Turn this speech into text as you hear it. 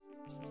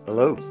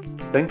Hello.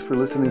 Thanks for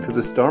listening to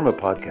this Dharma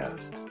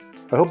podcast.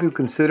 I hope you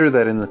consider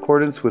that in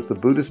accordance with the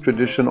Buddhist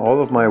tradition, all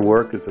of my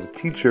work as a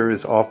teacher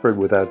is offered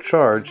without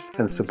charge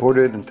and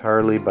supported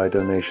entirely by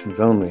donations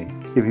only.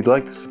 If you'd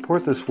like to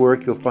support this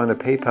work, you'll find a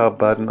PayPal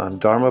button on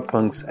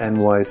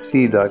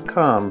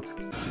dharmapunksnyc.com.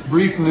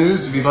 Brief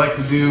news, if you'd like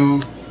to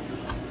do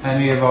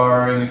any of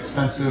our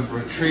inexpensive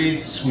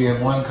retreats, we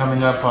have one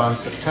coming up on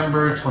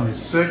September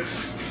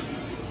 26th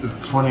to the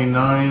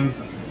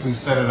 29th. We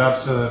set it up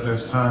so that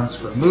there's times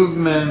for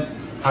movement,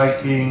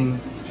 hiking,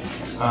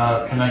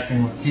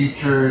 connecting with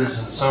teachers,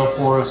 and so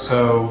forth.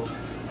 So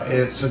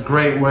it's a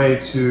great way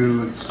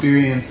to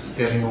experience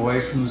getting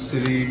away from the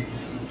city.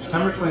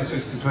 September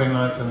 26th to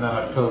 29th, and then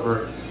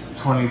October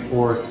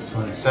 24th to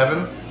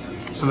 27th.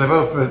 So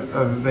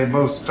they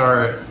both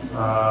start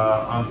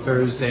on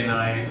Thursday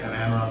night and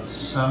end on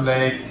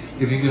Sunday.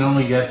 If you can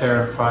only get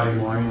there on Friday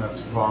morning,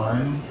 that's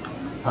fine.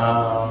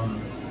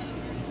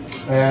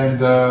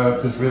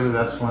 Because really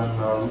that's when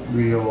the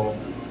real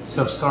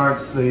stuff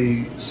starts.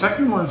 The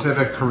second one's at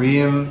a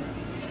Korean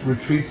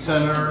retreat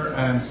center,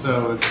 and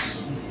so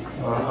it's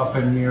up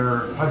in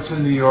near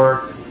Hudson, New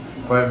York,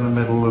 right in the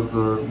middle of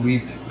the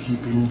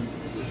leaf-peeping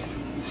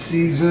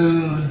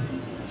season.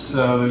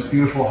 So there's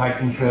beautiful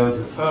hiking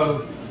trails at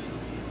both,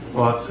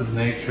 lots of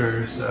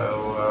nature.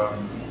 So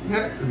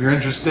if you're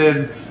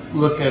interested,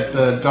 look at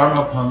the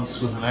Dharma Punks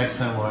with an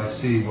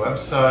XNYC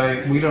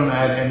website. We don't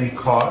add any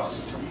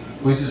costs.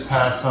 We just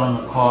pass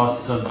on the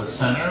costs of the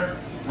center,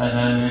 and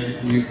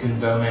then you can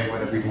donate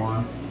whatever you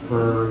want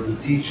for the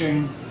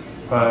teaching.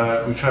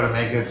 But we try to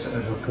make it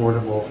as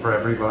affordable for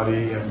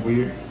everybody, and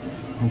we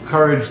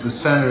encourage the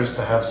centers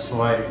to have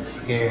sliding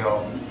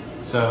scale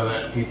so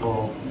that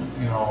people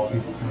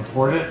can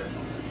afford it.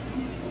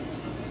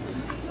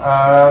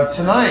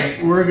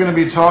 Tonight we're going to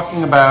be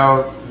talking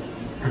about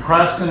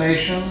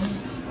procrastination,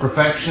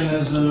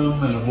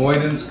 perfectionism, and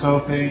avoidance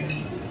coping.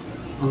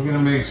 We're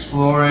going to be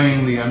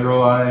exploring the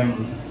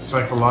underlying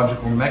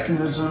psychological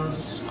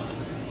mechanisms,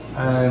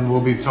 and we'll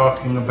be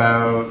talking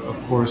about,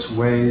 of course,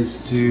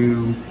 ways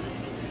to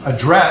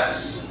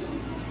address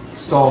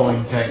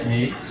stalling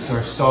techniques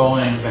or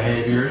stalling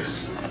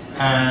behaviors,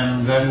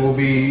 and then we'll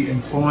be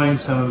employing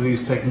some of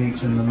these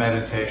techniques in the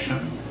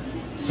meditation.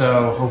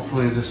 So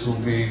hopefully this will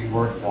be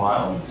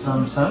worthwhile in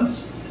some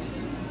sense.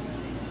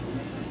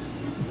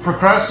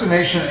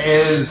 Procrastination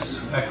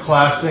is a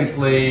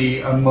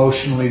classically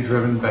emotionally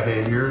driven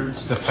behavior.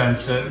 It's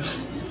defensive.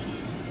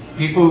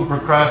 People who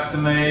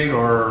procrastinate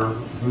or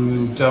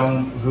who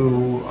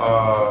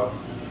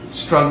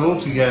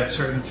struggle to get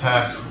certain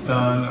tasks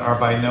done are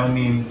by no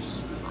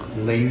means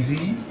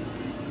lazy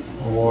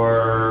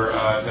or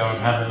don't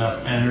have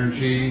enough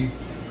energy.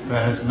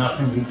 That has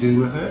nothing to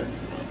do with it.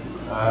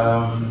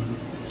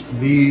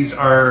 These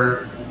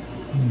are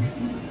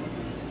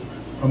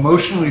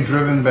emotionally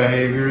driven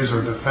behaviors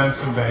or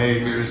defensive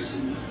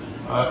behaviors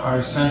are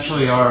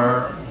essentially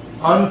our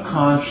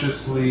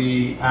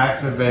unconsciously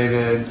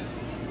activated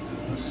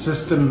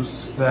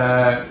systems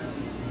that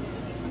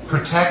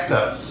protect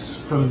us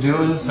from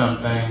doing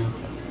something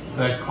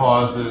that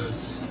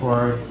causes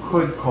or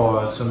could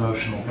cause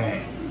emotional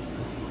pain.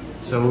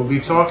 So we'll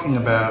be talking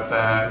about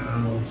that,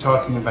 and we'll be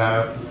talking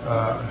about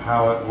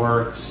how it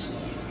works.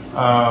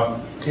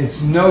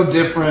 It's no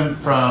different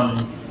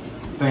from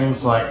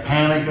things like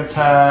panic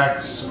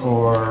attacks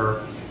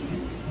or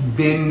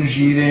binge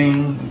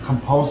eating,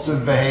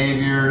 compulsive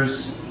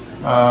behaviors,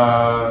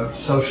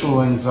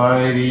 social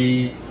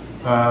anxiety,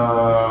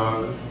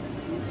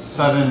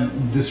 sudden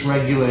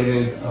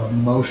dysregulated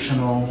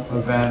emotional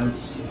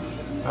events,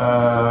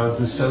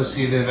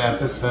 dissociative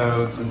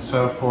episodes, and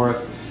so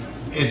forth.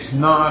 It's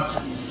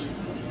not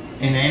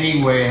in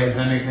any way has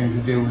anything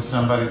to do with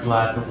somebody's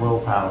lack of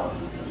willpower.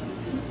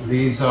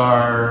 These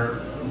are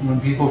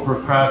when people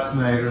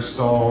procrastinate or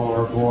stall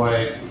or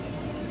avoid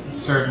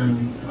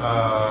certain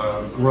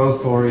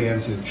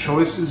growth-oriented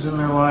choices in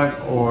their life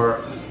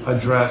or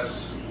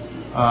address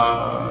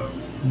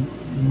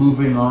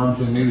moving on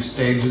to new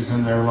stages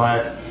in their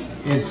life,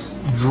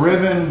 it's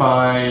driven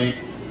by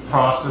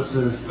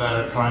processes that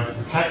are trying to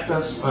protect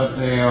us, but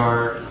they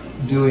are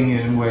doing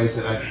it in ways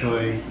that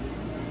actually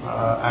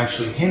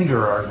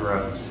hinder our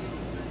growth.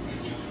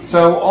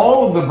 So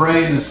all of the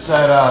brain is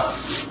set up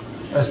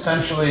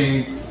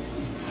essentially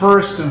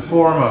first and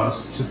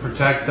foremost to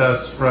protect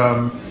us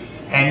from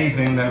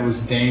anything that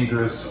was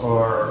dangerous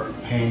or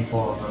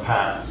painful in the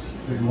past.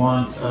 It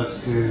wants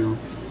us to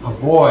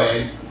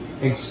avoid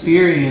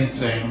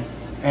experiencing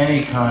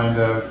any kind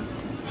of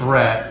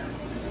threat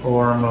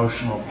or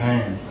emotional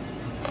pain.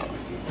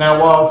 Now,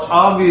 while it's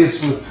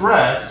obvious with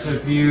threats,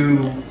 if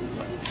you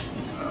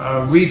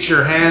reach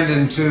your hand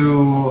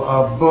into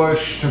a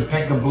bush to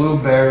pick a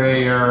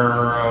blueberry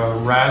or a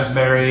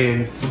raspberry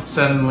and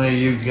suddenly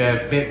you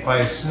get bit by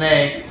a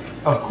snake,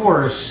 of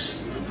course,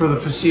 for the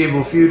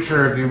foreseeable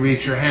future, if you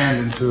reach your hand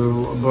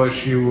into a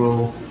bush, you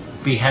will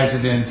be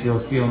hesitant, you'll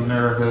feel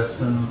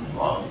nervous, and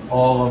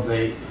all of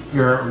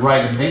your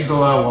right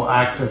amygdala will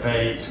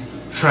activate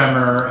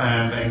tremor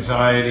and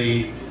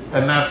anxiety,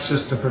 and that's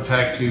just to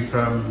protect you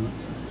from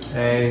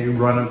a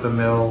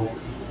run-of-the-mill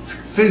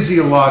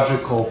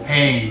physiological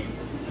pain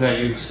that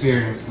you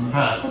experienced in the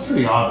past. That's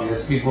pretty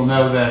obvious. People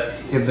know that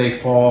if they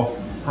fall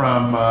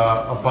from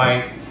a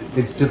bike,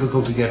 it's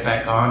difficult to get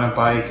back on a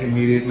bike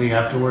immediately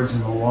afterwards,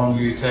 and the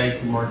longer you take,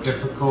 the more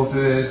difficult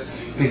it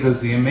is, because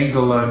the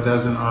amygdala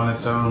doesn't on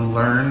its own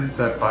learn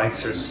that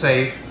bikes are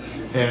safe.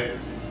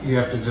 You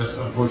have to just,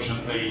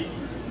 unfortunately,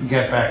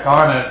 get back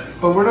on it.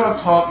 But we're not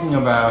talking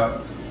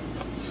about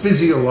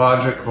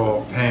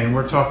physiological pain,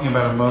 we're talking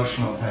about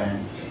emotional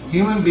pain.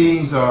 Human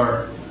beings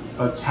are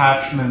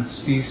attachment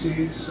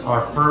species.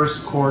 Our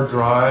first core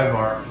drive,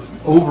 our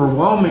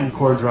overwhelming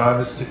core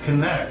drive, is to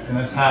connect and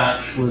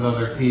attach with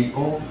other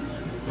people.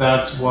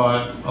 That's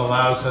what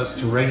allows us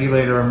to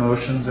regulate our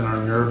emotions and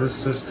our nervous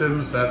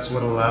systems. That's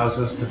what allows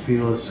us to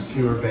feel a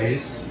secure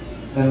base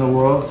in the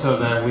world so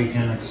that we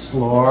can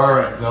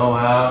explore and go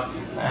out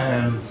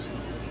and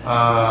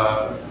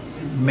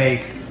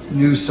make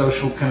new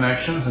social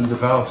connections and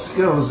develop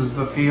skills, is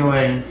the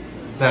feeling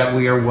that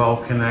we are well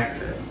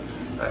connected.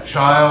 A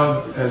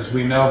child, as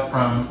we know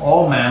from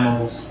all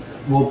mammals,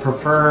 will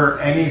prefer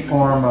any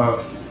form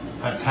of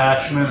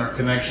attachment or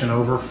connection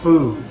over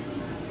food,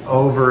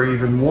 over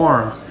even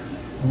warmth.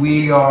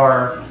 We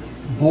are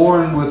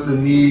born with the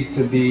need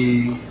to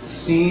be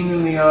seen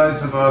in the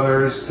eyes of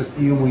others, to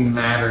feel we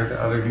matter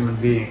to other human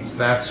beings.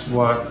 That's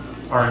what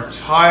our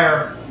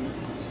entire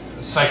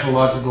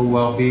psychological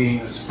well-being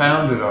is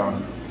founded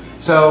on.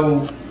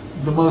 So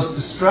the most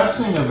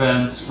distressing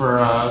events for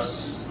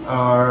us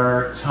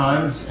are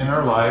times in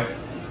our life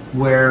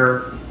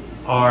where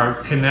our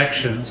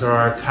connections or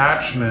our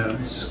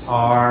attachments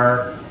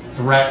are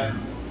threatened,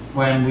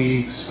 when we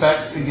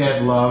expect to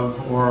get love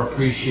or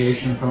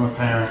appreciation from a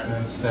parent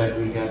and instead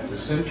we get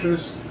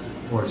disinterest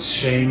or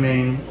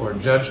shaming or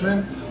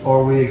judgment,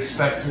 or we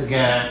expect to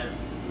get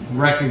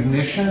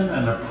recognition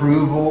and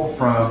approval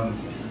from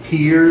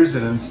peers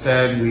and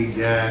instead we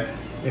get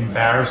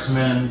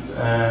embarrassment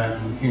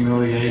and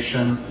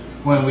humiliation,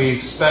 when we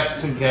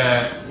expect to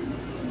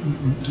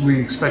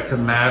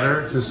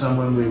matter to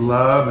someone we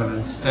love and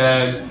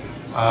instead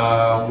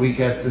we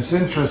get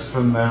disinterest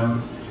from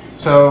them.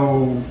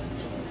 So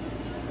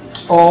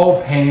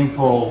all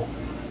painful,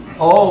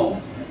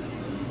 all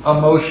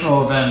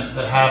emotional events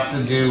that have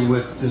to do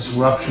with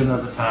disruption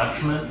of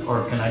attachment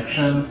or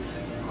connection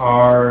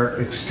are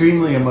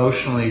extremely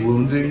emotionally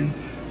wounding,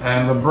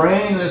 and the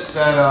brain is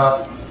set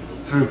up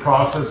through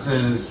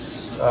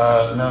processes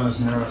known as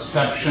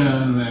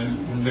neuroception,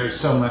 and there's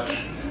so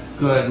much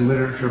good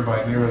literature by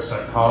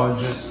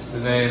neuropsychologists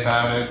today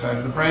about it.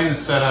 But the brain is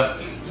set up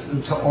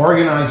to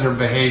organize our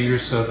behavior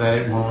so that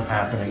it won't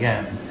happen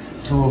again,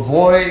 to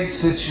avoid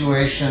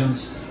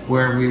situations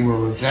where we were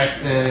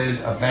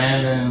rejected,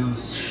 abandoned,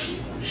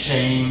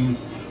 shamed,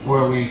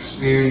 where we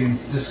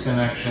experienced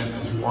disconnection,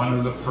 is one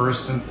of the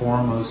first and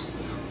foremost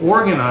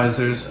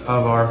organizers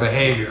of our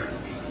behavior.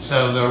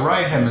 So the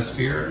right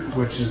hemisphere,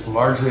 which is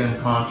largely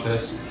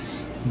unconscious,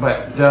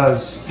 but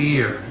does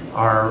steer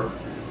our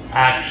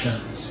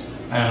actions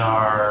and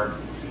our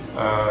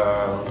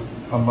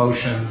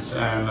emotions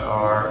and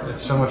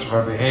so much of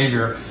our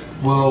behavior,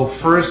 will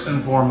first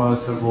and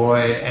foremost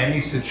avoid any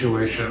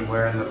situation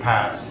where in the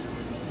past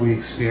we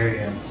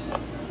experienced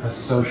a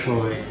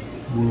socially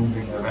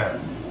wounding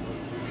event.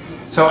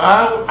 So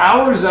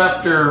hours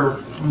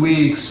after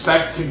we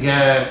expect to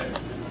get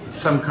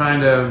some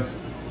kind of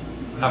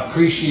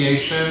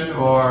appreciation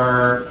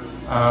or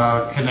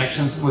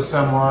connections with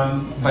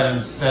someone, but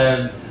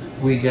instead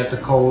we get the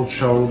cold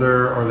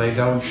shoulder, or they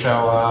don't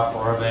show up,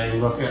 or they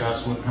look at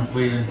us with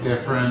complete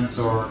indifference,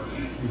 or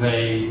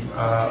they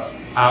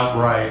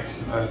outright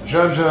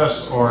judge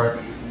us or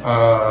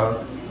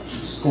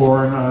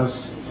scorn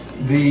us.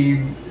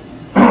 There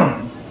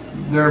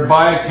are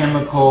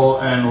biochemical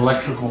and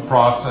electrical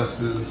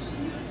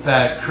processes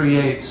that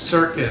create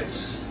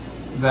circuits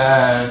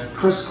that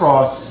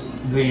crisscross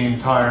the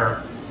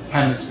entire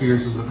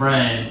hemispheres of the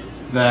brain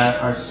that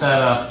are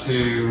set up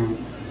to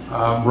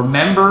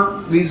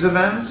remember these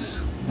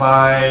events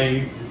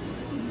by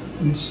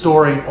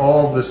storing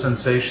all the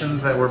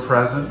sensations that were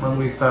present when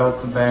we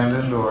felt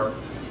abandoned or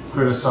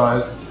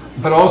criticized,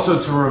 but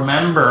also to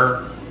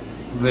remember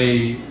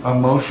the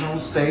emotional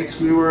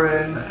states we were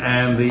in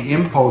and the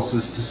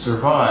impulses to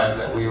survive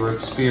that we were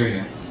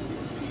experiencing.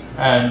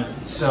 And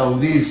so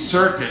these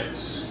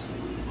circuits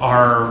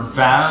are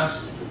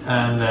vast,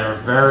 and they're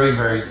very,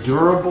 very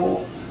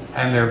durable,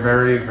 and they're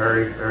very,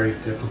 very, very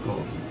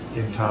difficult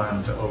in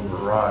time to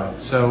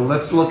override. So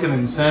let's look at an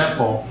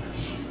example.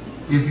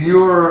 If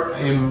you're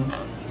in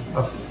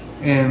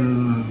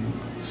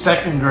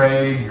second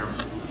grade,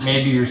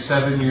 maybe you're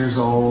 7 years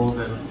old,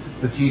 and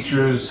the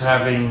teacher's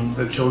having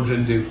the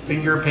children do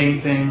finger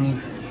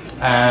paintings,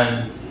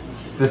 and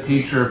the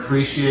teacher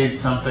appreciates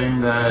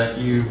something that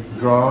you've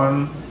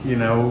drawn,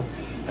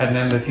 and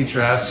then the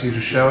teacher asks you to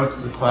show it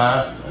to the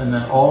class, and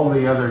then all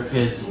the other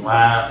kids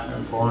laugh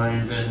and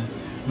point and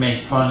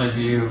make fun of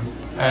you.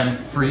 And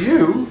for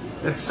you,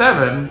 at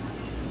 7,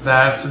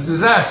 that's a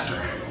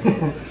disaster.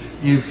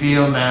 You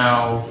feel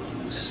now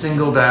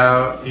singled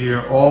out,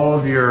 all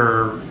of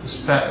your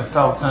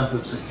felt sense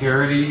of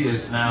security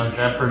is now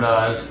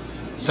jeopardized.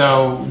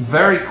 So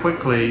very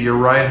quickly, your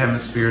right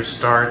hemisphere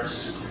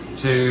starts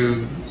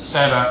to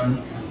set up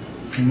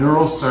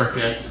neural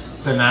circuits,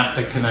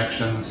 synaptic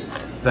connections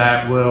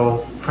that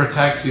will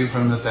protect you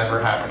from this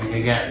ever happening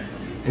again.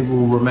 It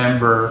will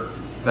remember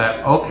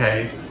that,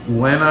 okay,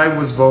 when I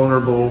was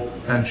vulnerable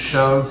and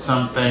showed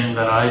something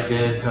that I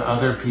did to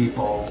other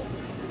people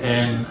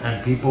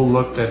and people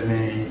looked at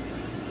me,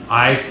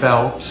 I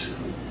felt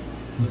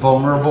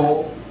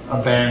vulnerable,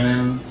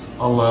 abandoned,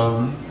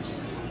 alone,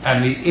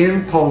 and the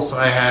impulse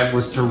I had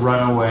was to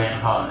run away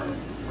and hide,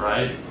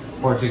 right?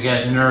 Or to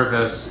get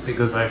nervous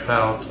because I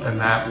felt, and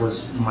that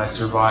was my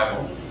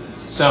survival.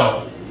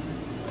 So,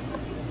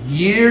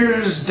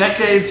 years,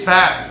 decades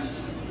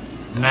pass.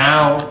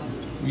 Now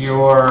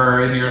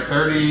you're in your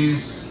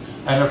 30s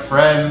and a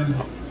friend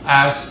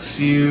asks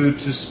you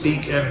to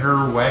speak at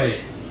her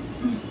wedding.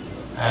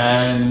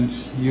 And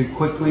you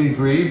quickly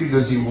agree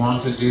because you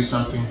want to do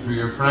something for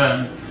your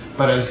friend.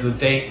 But as the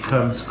date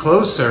comes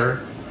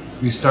closer,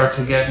 you start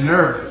to get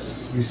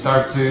nervous. You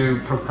start to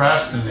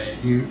procrastinate.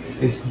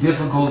 It's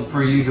difficult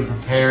for you to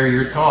prepare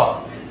your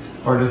talk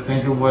or to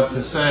think of what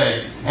to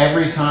say.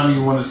 Every time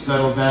you want to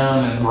settle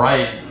down and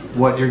write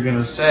what you're going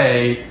to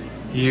say,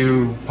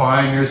 you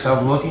find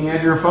yourself looking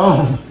at your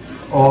phone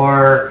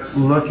or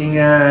looking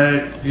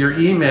at your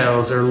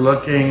emails or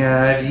looking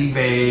at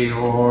eBay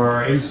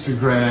or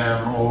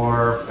Instagram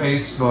or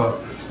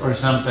Facebook or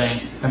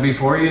something. And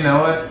before you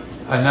know it,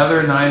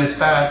 another night has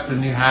passed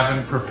and you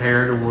haven't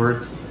prepared a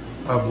word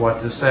of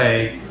what to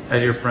say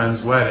at your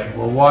friend's wedding.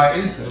 Well, why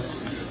is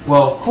this?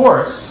 Well, of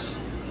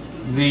course,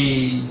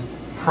 the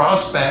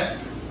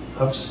prospect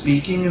of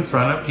speaking in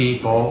front of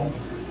people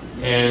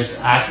is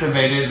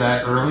activated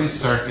that early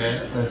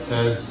circuit that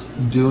says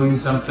doing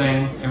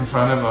something in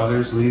front of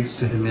others leads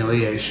to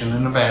humiliation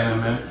and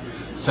abandonment.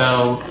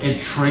 So it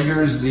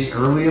triggers the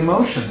early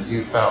emotions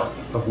you felt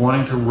of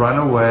wanting to run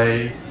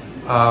away,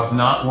 of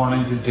not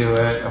wanting to do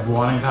it, of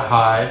wanting to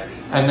hide.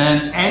 And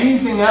then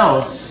anything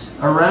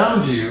else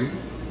around you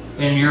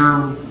in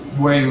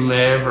where you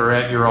live or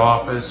at your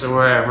office or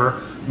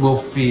wherever will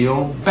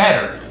feel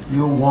better.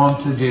 You'll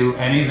want to do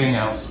anything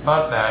else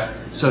but that,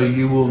 so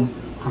you will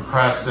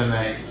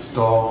procrastinate,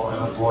 stall,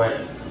 and avoid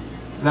it.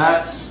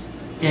 That's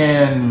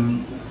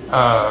in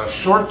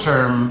short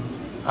term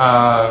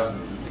the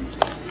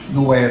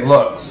way it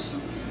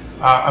looks.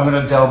 I'm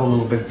going to delve a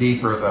little bit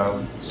deeper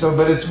though.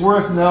 But it's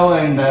worth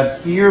knowing that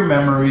fear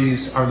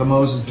memories are the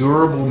most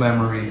durable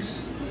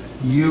memories.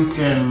 You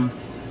can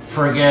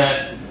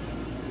forget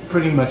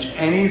pretty much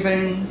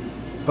anything,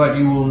 but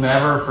you will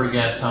never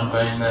forget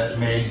something that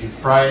made you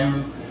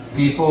frightened.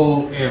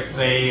 People, if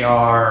they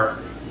are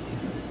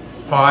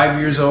 5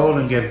 years old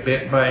and get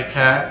bit by a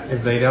cat,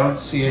 if they don't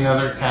see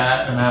another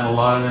cat and have a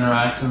lot of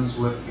interactions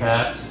with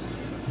cats,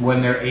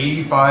 when they're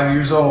 85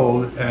 years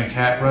old and a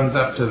cat runs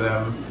up to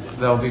them,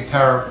 they'll be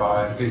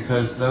terrified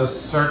because those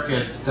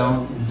circuits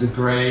don't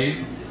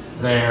degrade.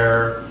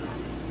 They're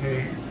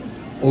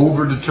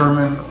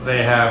overdetermined.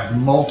 They have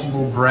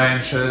multiple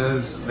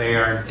branches. They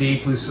are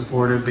deeply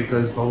supported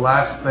because the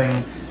last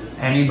thing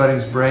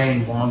anybody's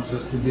brain wants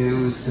us to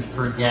do is to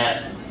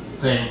forget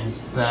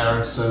things that are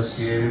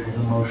associated with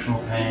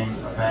emotional pain,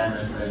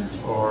 abandonment,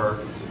 or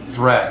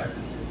threat.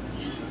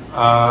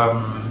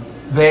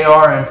 They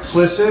are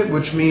implicit,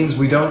 which means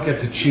we don't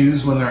get to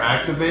choose when they're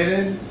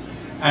activated,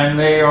 and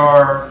they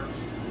are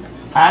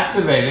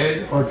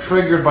activated or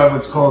triggered by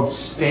what's called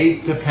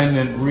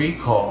state-dependent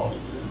recall.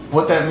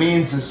 What that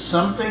means is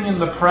something in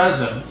the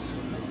present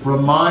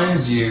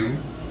reminds you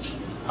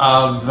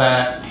of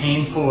that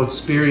painful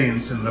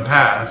experience in the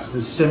past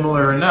is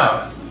similar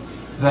enough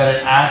that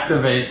it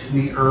activates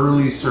the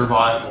early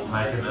survival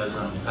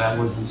mechanism that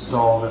was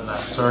installed in that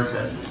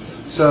circuit.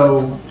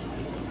 So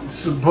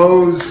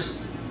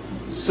suppose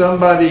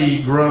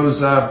somebody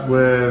grows up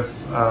with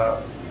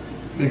a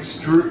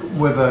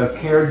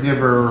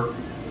caregiver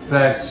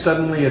that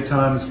suddenly at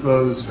times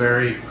grows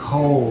very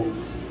cold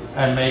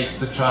and makes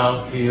the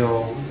child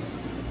feel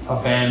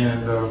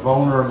abandoned or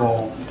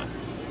vulnerable.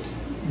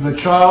 The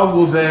child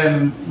will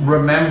then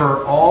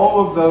remember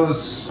all of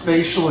those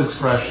facial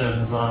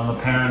expressions on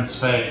the parent's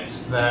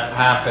face that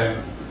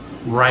happened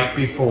right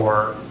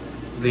before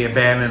the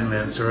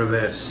abandonments or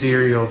the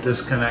serial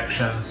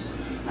disconnections.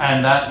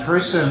 And that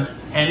person,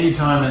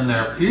 anytime in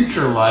their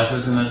future life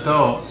as an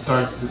adult,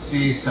 starts to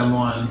see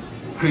someone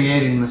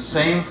creating the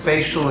same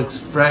facial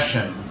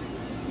expression,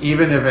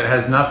 even if it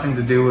has nothing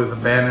to do with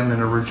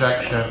abandonment or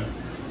rejection,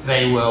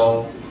 they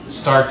will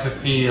start to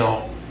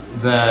feel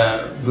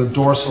the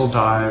dorsal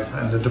dive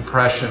and the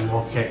depression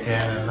will kick in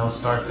and they'll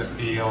start to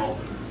feel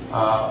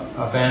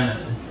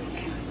abandoned.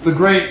 The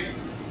great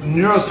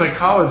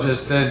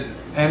neuropsychologist at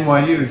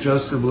NYU,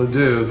 Joseph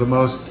Ledoux, the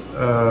most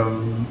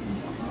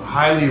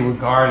highly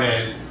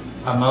regarded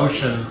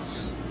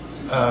emotions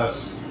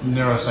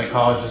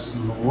neuropsychologist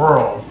in the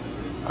world,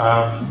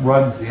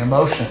 runs the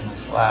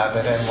emotions lab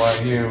at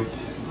NYU.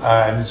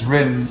 and has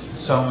written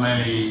so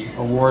many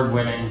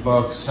award-winning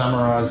books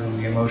summarizing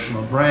the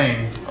emotional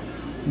brain,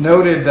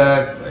 noted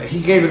that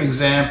he gave an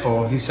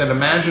example. He said,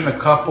 imagine a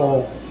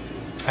couple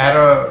at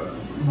a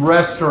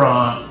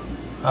restaurant,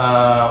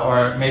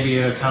 or maybe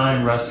an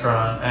Italian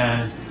restaurant,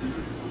 and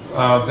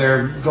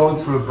they're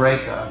going through a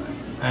breakup,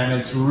 and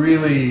it's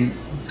really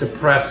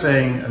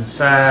depressing and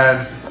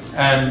sad,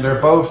 and they're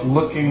both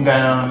looking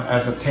down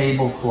at the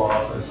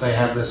tablecloth as they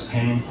have this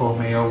painful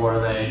meal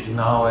where they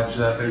acknowledge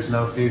that there's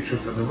no future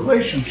for the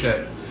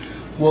relationship.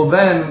 Well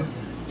then,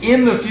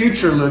 in the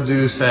future,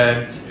 Ledoux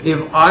said,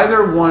 if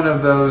either one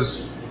of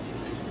those,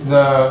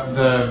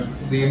 the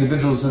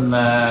individuals in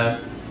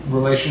that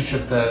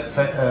relationship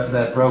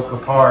that broke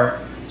apart,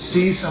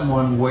 see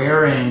someone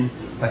wearing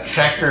a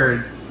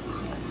checkered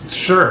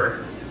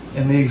shirt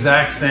in the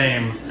exact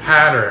same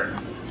pattern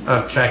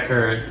of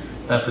checkered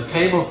that the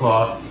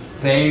tablecloth,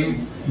 they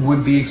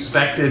would be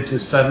expected to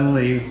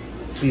suddenly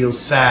feel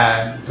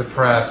sad,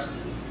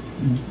 depressed,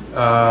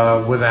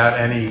 without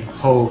any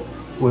hope,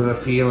 with a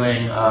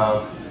feeling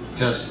of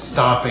just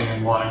stopping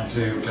and wanting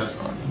to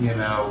just,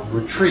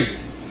 retreat.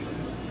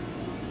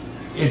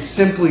 It's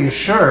simply a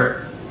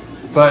shirt,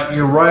 but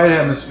your right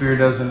hemisphere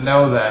doesn't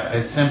know that.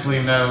 It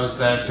simply knows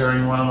that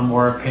during one of the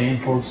more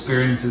painful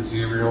experiences of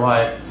your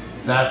life,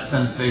 that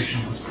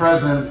sensation was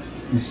present.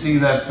 You see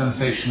that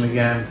sensation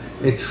again,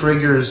 it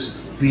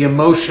triggers the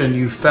emotion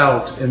you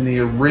felt in the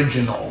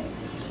original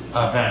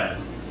event.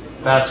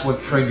 That's what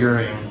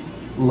triggering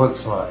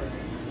looks like.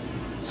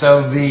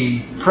 So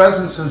the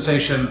present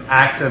sensation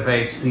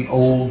activates the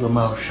old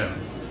emotion,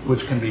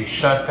 which can be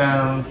shut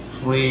down,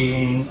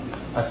 fleeing,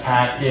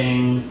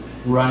 attacking,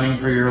 running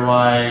for your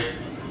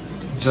life,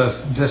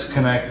 just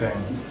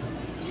disconnecting.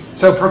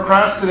 So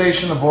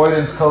procrastination,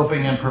 avoidance,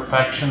 coping, and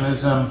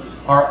perfectionism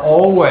are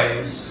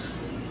always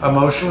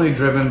emotionally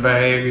driven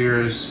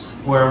behaviors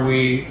where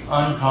we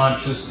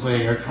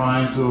unconsciously are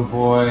trying to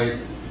avoid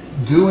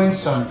doing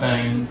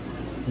something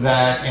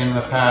that in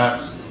the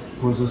past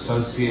was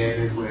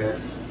associated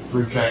with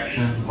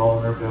rejection,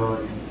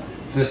 vulnerability,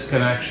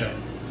 disconnection.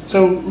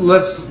 So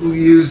let's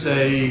use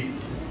a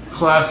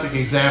classic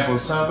example.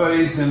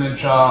 Somebody's in a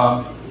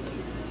job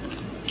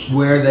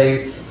where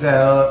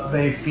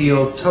they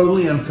feel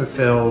totally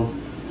unfulfilled,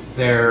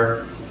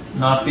 they're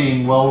not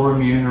being well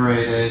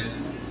remunerated,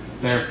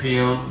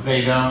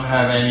 they don't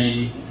have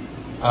any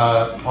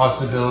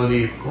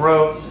possibility of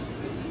growth.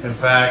 In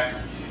fact,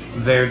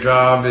 their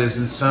job is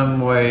in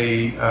some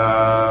way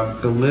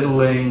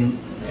belittling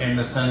in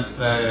the sense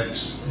that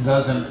it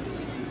doesn't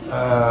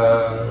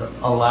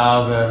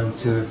allow them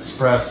to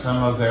express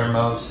some of their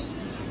most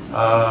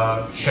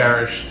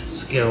cherished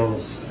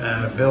skills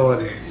and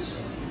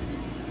abilities.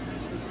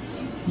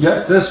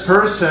 Yet this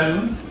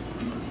person,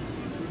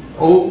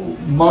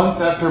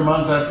 month after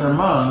month after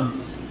month,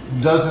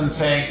 doesn't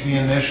take the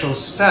initial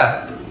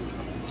step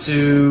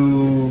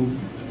to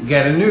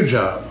get a new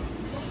job.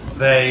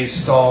 They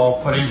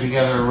stall putting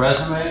together a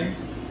resume.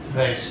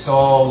 They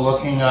stall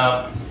looking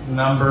up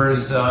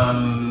numbers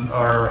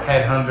or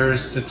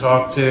headhunters to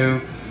talk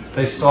to.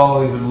 They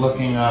stall even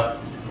looking up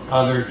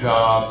other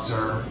jobs,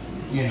 or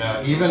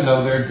even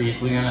though they're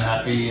deeply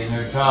unhappy in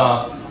their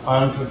job,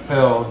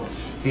 unfulfilled,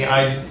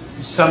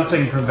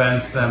 something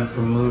prevents them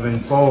from moving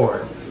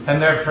forward. And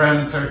their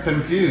friends are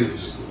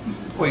confused.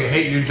 Well, you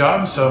hate your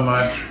job so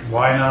much,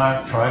 why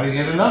not try to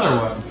get another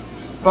one?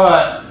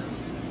 But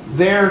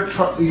they're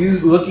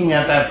looking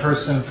at that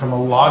person from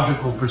a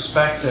logical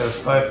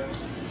perspective, but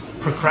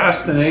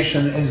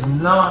procrastination is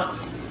not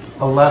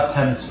a left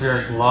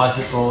hemispheric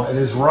logical, it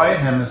is right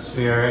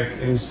hemispheric.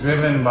 It is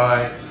driven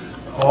by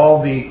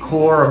all the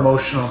core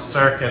emotional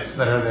circuits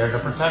that are there to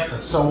protect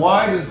us. So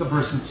why does the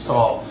person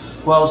stall?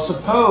 Well,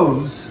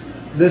 suppose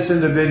this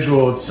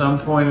individual at some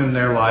point in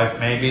their life,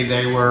 maybe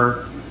they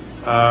were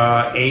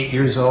 8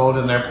 years old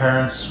and their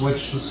parents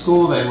switched the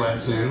school they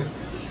went to,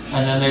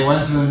 and then they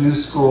went to a new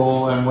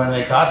school, and when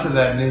they got to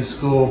that new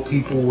school,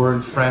 people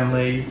weren't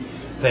friendly,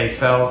 they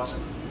felt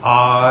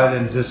odd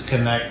and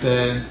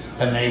disconnected,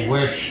 and they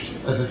wished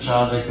as a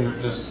child they could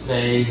have just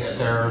stayed at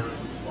their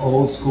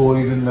old school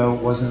even though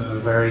it wasn't a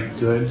very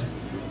good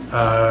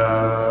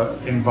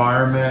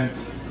environment.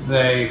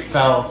 They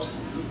felt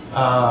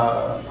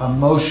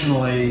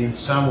emotionally in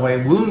some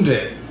way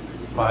wounded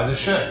by the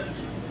shift.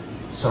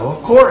 So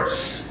of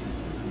course,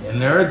 in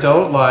their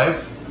adult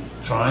life,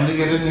 trying to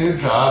get a new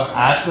job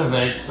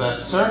activates that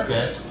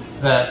circuit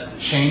that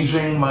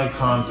changing my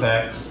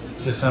context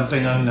to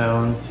something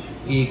unknown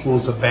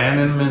equals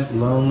abandonment,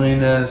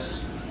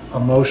 loneliness,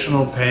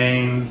 emotional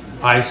pain,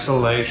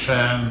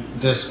 isolation,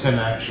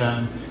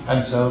 disconnection,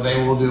 and so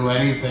they will do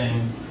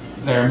anything.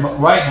 Their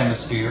right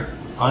hemisphere,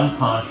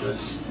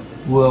 unconscious,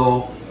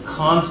 will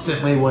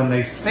constantly, when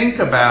they think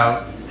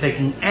about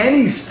taking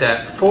any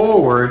step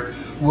forward,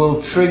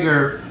 will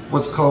trigger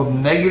what's called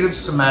negative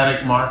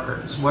somatic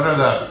markers. What are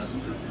those?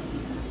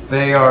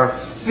 They are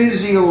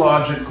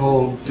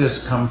physiological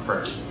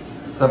discomfort.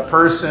 The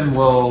person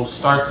will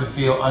start to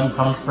feel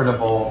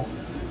uncomfortable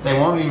They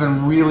won't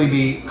even really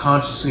be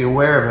consciously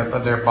aware of it,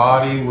 but their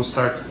body will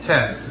start to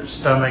tense. Their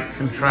stomach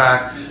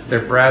contract,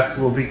 their breath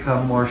will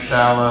become more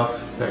shallow,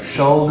 their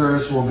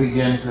shoulders will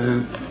begin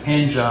to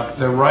hinge up.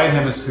 Their right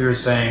hemisphere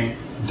is saying,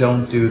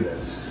 don't do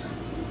this.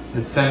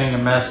 It's sending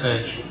a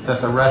message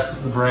that the rest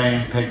of the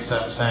brain picks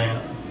up saying,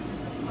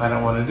 I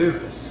don't want to do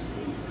this.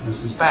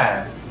 This is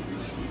bad.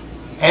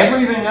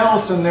 Everything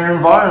else in their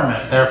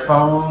environment, their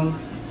phone,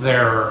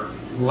 their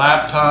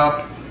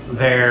laptop,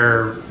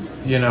 their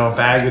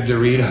bag of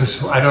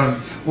Doritos,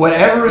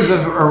 whatever is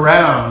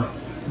around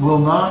will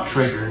not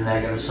trigger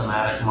negative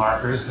somatic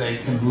markers. They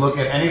can look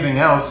at anything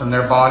else and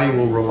their body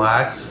will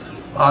relax.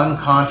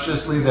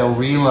 Unconsciously, they'll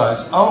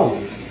realize, oh,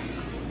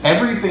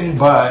 everything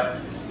but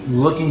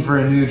looking for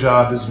a new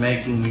job is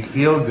making me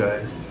feel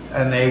good,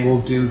 and they will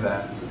do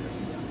that.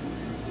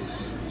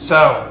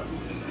 So,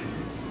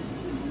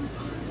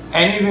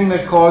 anything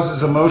that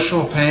causes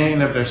emotional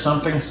pain, if there's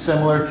something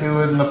similar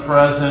to it in the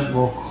present,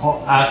 will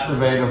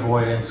activate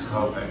avoidance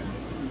coping.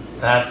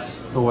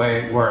 That's the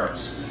way it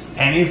works.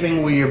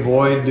 Anything we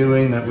avoid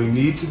doing that we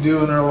need to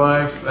do in our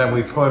life, that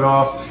we put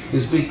off,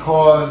 is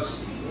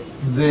because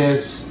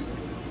this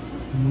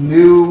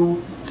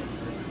new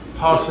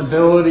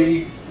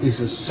possibility is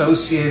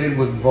associated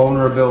with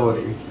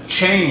vulnerability.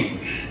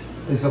 Change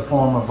is a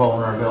form of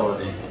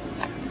vulnerability.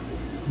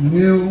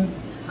 New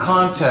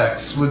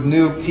contexts with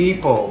new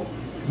people,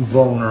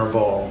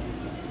 vulnerable.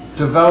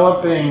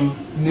 Developing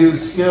new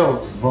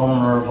skills,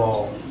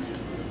 vulnerable.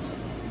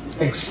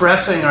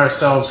 Expressing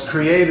ourselves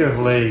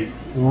creatively,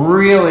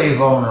 really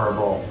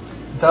vulnerable.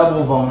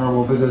 Double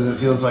vulnerable because it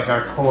feels like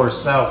our core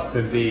self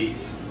could be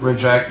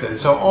rejected.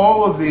 So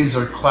all of these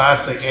are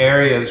classic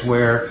areas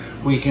where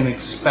we can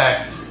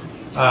expect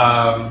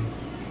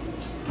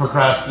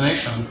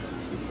procrastination.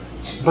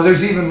 But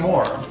there's even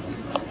more,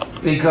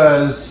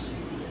 because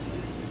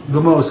the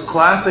most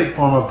classic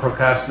form of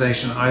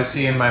procrastination I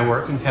see in my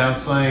work in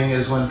counseling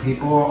is when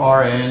people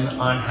are in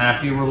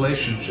unhappy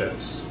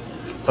relationships,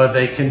 but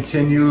they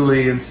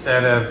continually,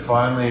 instead of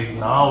finally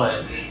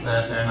acknowledge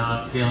that they're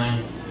not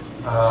feeling,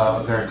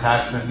 their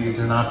attachment needs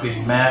are not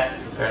being met,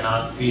 they're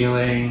not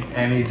feeling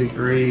any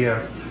degree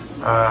of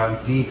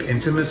deep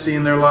intimacy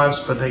in their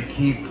lives, but they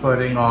keep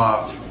putting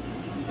off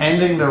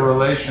ending the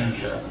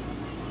relationship.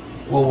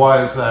 Well,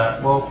 why is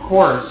that? Well, of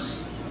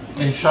course,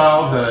 in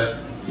childhood,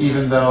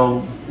 even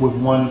though with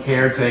one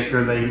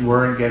caretaker they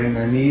weren't getting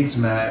their needs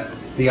met,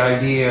 the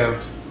idea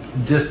of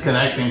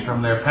disconnecting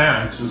from their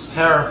parents was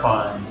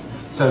terrifying.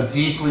 So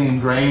deeply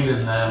ingrained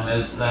in them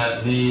is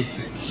that need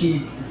to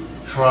keep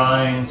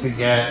trying to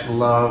get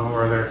love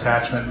or their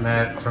attachment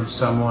met from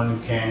someone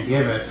who can't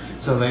give it.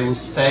 So they will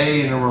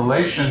stay in a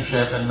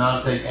relationship and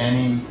not take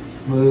any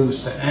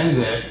moves to end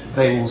it.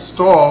 They will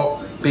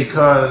stall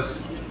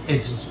because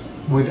it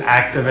would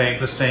activate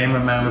the same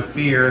amount of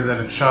fear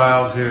that a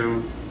child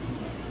who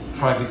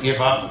tried to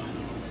give up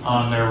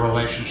on their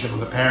relationship with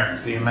the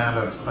parents, the amount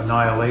of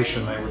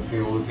annihilation they would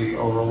feel would be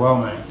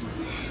overwhelming.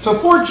 So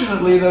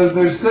fortunately, though,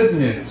 there's good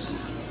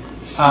news.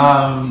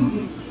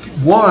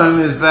 One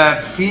is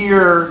that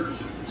fear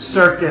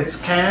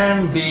circuits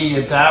can be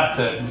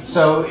adapted.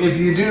 So if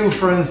you do,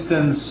 for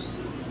instance,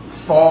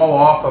 fall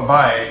off a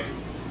bike,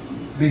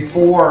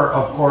 before,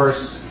 of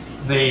course,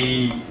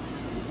 the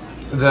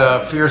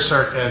fear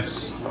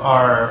circuits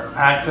are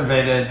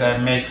activated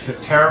that makes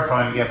it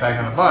terrifying to get back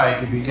on a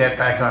bike. If you get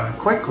back on it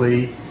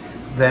quickly,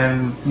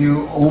 then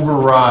you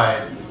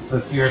override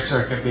the fear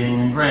circuit being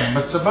ingrained.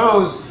 But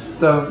suppose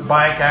the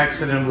bike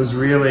accident was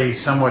really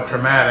somewhat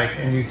traumatic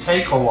and you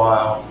take a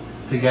while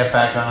to get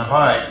back on a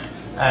bike,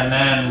 and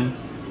then,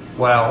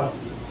 well,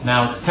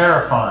 now it's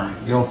terrifying.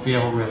 You'll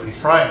feel really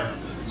frightened.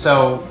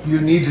 So you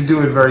need to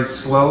do it very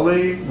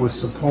slowly with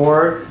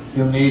support.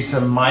 You'll need to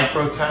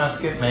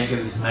microtask it, make it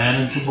as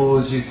manageable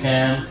as you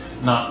can,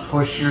 not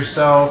push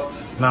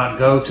yourself, not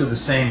go to the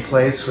same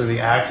place where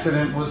the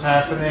accident was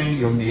happening.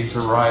 You'll need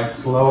to ride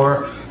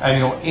slower, and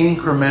you'll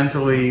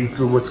incrementally,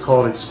 through what's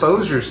called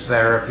exposures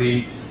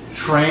therapy,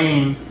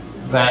 train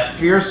that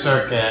fear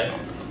circuit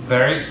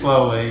very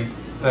slowly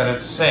that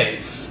it's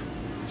safe.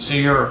 So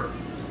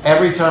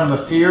every time the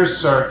fear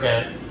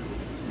circuit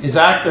is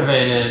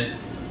activated,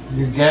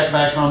 you get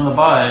back on the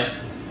bike,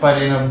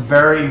 but in a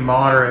very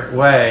moderate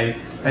way,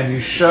 and you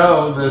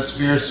show this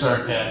fear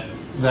circuit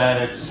that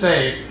it's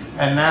safe,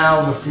 and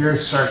now the fear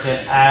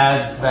circuit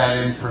adds that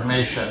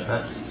information,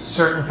 that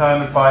certain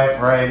kind of bike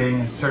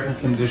riding in certain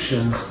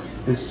conditions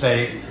is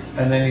safe,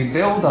 and then you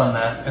build on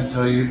that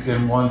until you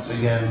can once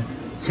again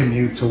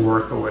commute to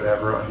work or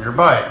whatever on your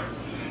bike.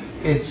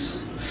 It's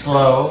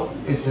slow,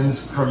 it's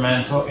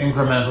incremental,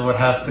 it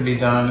has to be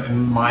done in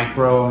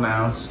micro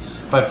amounts,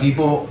 but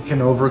people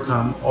can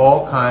overcome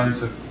all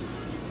kinds of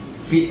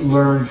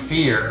learned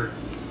fear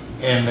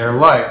in their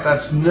life.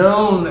 That's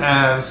known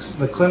as,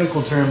 the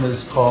clinical term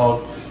is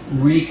called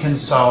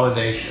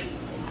reconsolidation.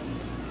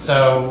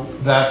 So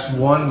that's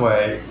one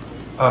way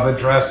of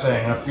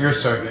addressing a fear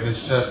circuit,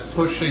 is just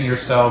pushing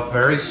yourself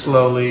very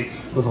slowly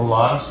with a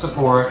lot of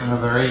support in a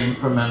very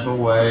incremental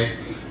way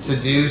to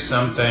do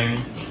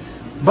something.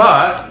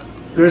 But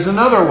there's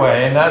another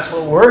way, and that's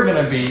what we're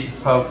going to be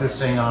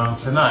focusing on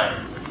tonight.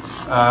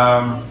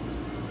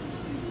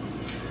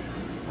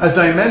 As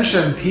I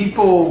mentioned,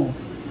 people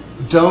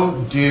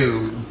don't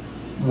do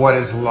what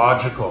is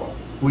logical.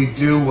 We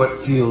do what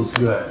feels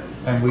good,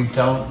 and we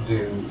don't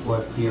do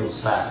what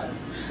feels bad.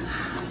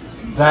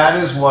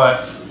 That is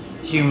what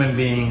human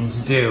beings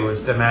do,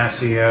 as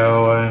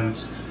Damasio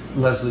and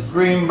Leslie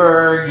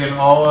Greenberg and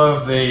all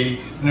of the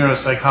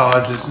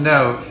neuropsychologists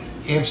know.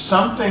 If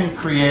something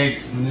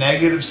creates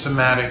negative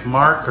somatic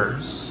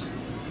markers,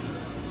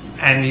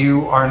 and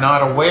you are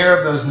not aware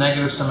of those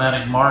negative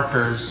somatic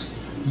markers,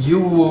 you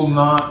will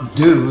not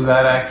do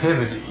that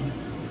activity.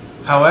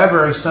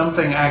 However, if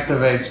something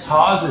activates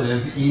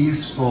positive,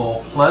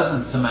 easeful,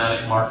 pleasant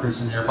somatic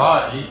markers in your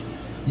body,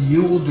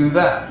 you will do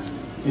that.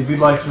 If you'd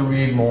like to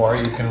read more,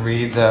 you can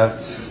read the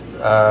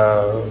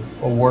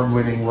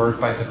award-winning work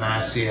by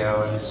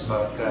Damasio in his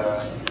book,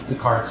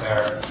 Descartes'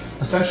 Error.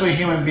 Essentially,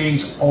 human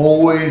beings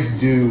always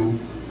do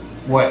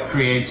what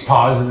creates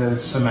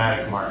positive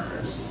somatic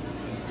markers.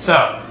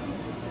 So,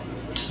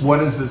 what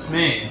does this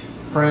mean?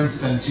 For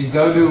instance, you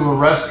go to a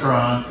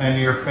restaurant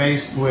and you're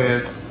faced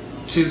with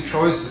two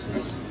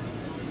choices.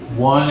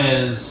 One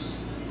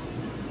is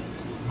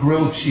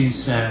grilled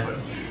cheese sandwich,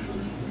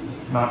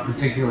 not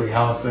particularly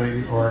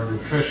healthy or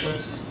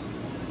nutritious.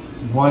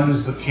 One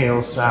is the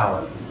kale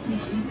salad.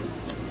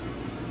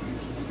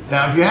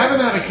 Now, if you haven't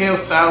had a kale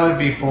salad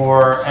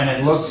before and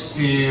it looks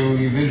to you,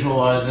 you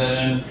visualize it,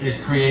 and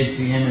it creates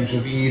the image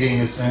of eating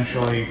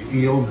essentially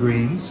field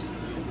greens,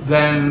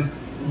 then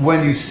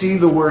when you see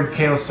the word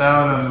kale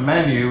salad on the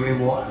menu, it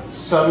will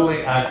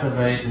subtly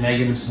activate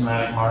negative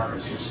somatic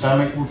markers. Your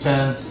stomach will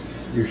tense,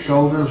 your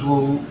shoulders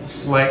will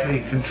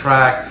slightly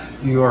contract,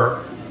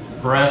 your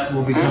breath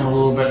will become a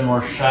little bit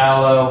more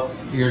shallow,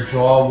 your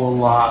jaw will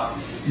lock,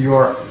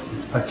 your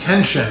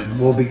attention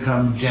will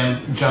become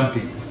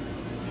jumpy.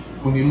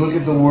 When you look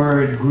at the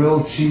word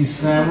grilled cheese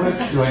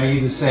sandwich, do I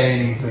need to say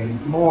anything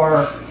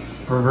more?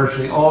 For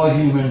virtually all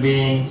human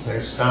beings,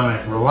 their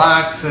stomach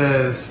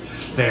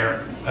relaxes,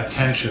 their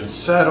attention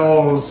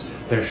settles,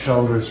 their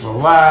shoulders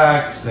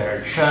relax,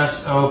 their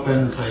chest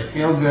opens, they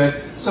feel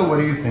good. So what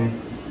do you think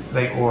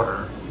they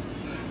order?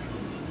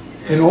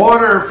 In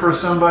order for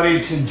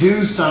somebody to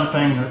do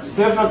something that's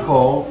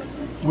difficult,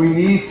 we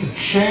need to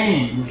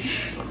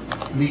change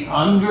the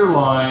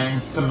underlying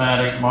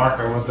somatic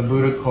marker, what the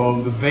Buddha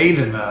called the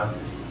Vedana.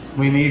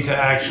 We need to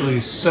actually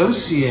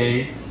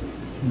associate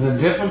the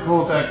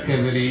difficult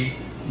activity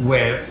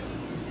with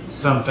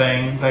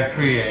something that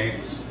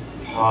creates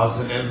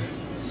positive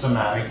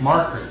somatic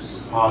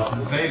markers,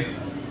 positive Vedana.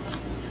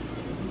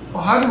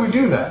 Well, how do we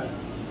do that?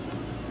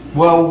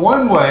 Well,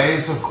 one way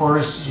is, of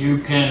course, you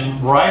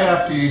can, right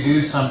after you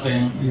do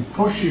something, you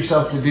push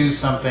yourself to do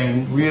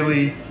something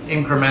really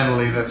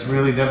incrementally that's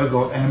really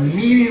difficult, and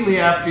immediately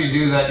after you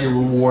do that, you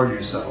reward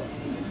yourself.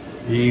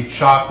 You eat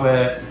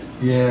chocolate,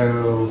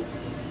 you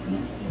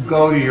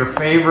go to your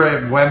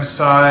favorite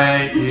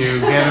website, you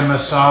get a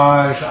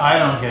massage, I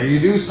don't care. You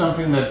do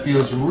something that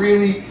feels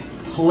really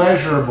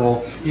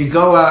pleasurable. You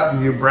go out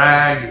and you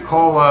brag, you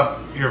call up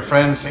your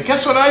friends, say,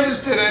 guess what I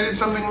just did? I did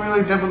something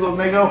really difficult. And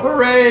they go,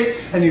 hooray,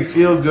 and you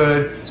feel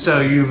good. So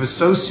you've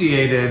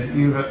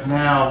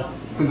now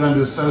begun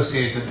to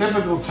associate the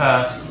difficult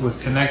task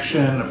with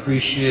connection,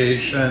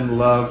 appreciation,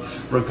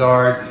 love,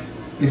 regard.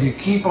 If you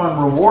keep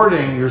on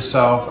rewarding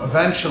yourself,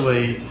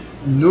 eventually,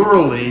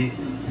 neurally,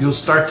 you'll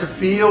start to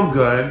feel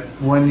good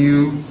when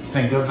you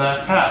think of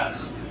that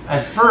task.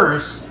 At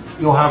first,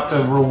 you'll have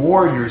to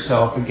reward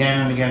yourself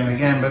again and again and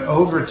again, but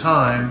over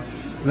time,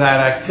 that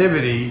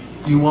activity,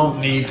 you won't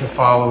need to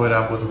follow it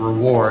up with a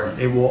reward.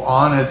 It will,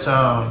 on its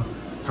own,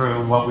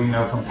 through what we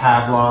know from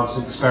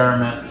Pavlov's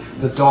experiment,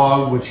 the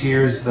dog which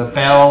hears the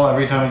bell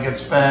every time it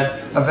gets fed,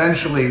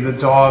 eventually the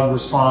dog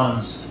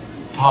responds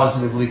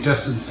positively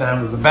just to the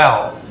sound of the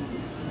bell,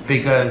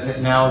 because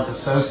it now has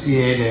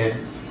associated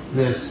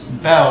this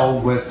bell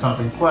with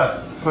something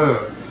pleasant,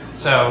 food.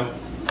 So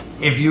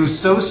if you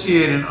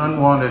associate an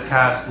unwanted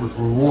task with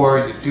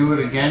reward, you do it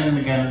again and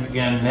again and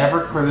again,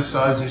 never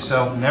criticize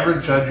yourself, never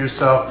judge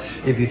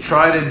yourself. If you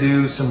try to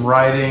do some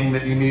writing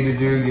that you need to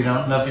do,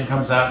 nothing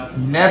comes out,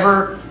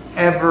 never,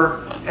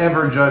 ever,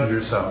 ever judge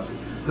yourself.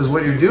 Because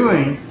what you're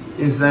doing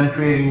is then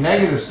creating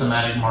negative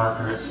somatic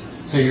markers,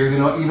 so you're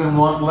going to even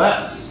want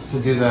less to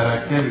do that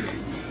activity.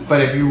 But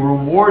if you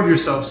reward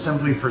yourself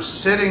simply for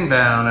sitting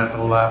down at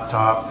the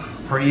laptop,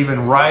 for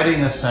even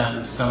writing a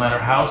sentence, no matter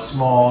how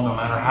small, no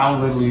matter how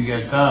little you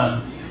get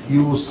done,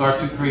 you will start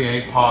to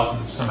create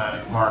positive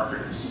somatic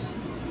markers.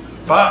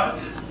 But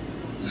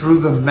through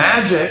the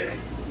magic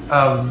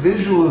of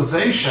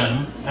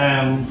visualization,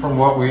 and from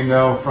what we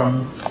know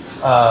from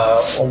a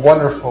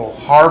wonderful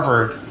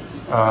Harvard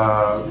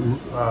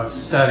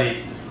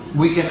study,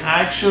 we can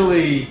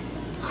actually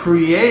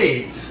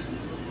create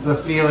the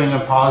feeling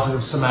of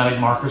positive somatic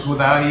markers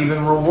without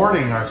even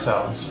rewarding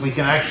ourselves. We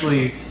can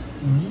actually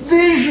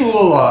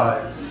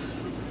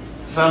visualize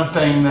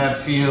something that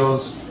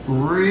feels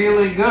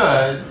really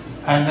good,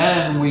 and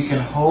then we can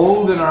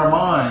hold in our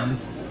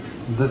minds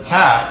the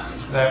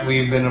task that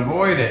we've been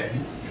avoiding,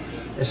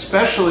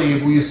 especially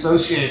if we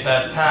associate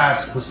that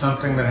task with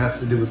something that has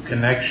to do with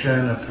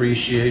connection,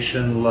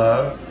 appreciation,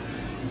 love.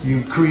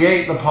 You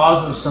create the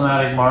positive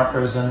somatic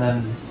markers and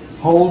then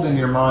hold in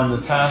your mind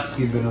the task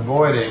you've been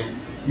avoiding.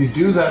 You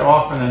do that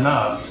often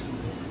enough,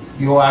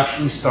 you'll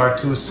actually start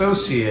to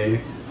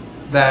associate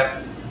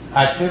that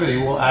activity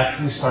will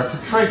actually start to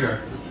trigger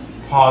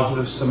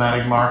positive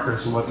somatic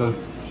markers, what the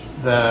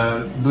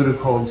Buddha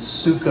called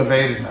Sukha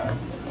Vedana.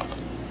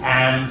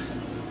 And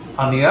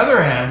on the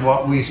other hand,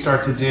 what we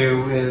start to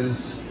do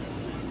is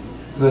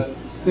the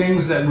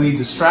things that we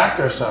distract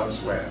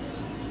ourselves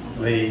with,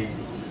 the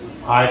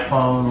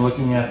iPhone,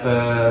 looking at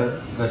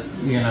the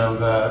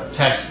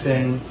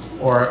texting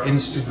or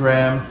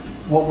Instagram,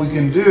 what we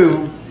can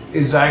do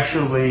is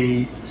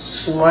actually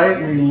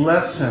slightly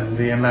lessen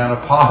the amount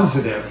of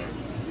positive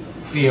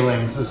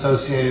feelings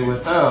associated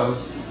with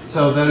those,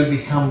 so they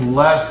become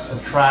less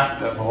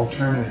attractive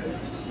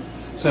alternatives.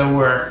 So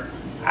we're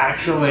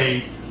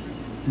actually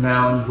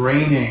now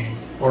ingraining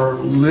or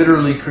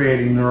literally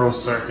creating neural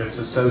circuits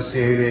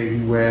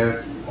associated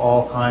with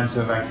all kinds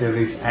of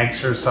activities,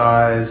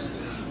 exercise,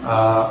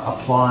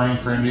 applying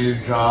for a new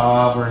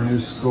job or a new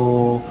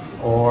school,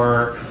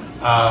 or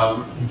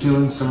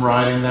doing some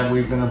writing that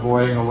we've been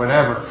avoiding or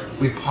whatever.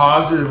 We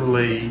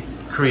positively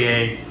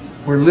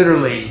we're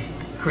literally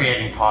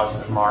creating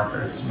positive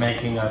markers,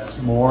 making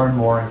us more and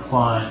more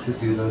inclined to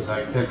do those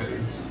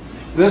activities.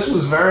 This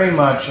was very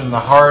much in the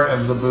heart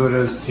of the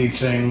Buddha's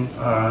teaching,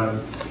 Yatha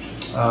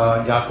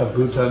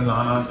Bhuta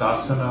Nana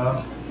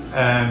Dasana,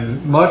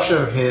 and much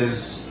of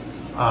his,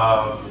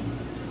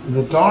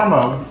 the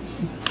Dharma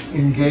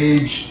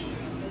engaged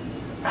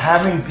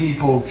having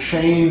people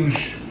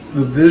change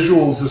the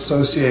visuals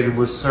associated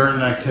with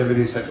certain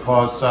activities that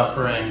cause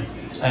suffering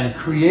and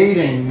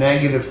creating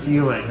negative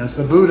feeling. As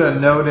the Buddha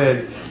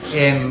noted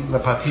in the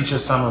Paticca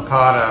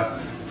Samuppada,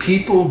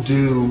 people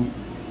do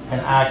an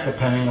act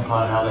depending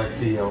upon how they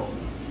feel.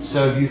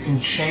 So if you can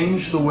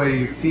change the way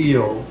you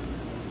feel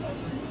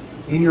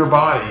in your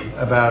body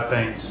about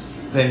things,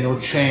 then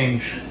you'll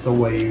change the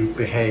way you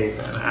behave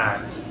and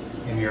act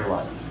in your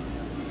life.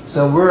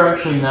 So we're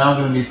actually now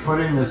going to be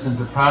putting this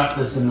into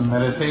practice in the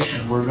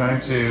meditation. We're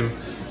going to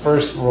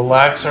first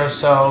relax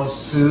ourselves,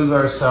 soothe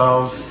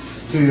ourselves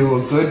to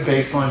a good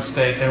baseline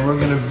state, and we're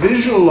going to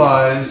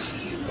visualize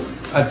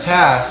a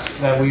task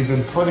that we've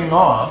been putting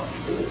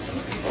off,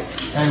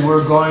 and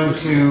we're going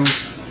to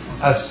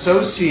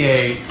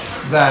associate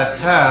that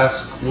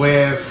task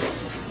with,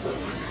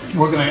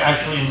 we're going to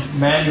actually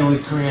manually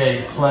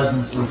create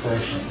pleasant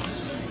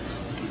sensations.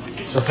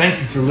 So thank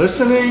you for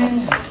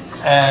listening,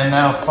 and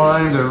now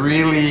find a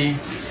really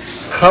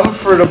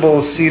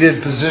comfortable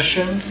seated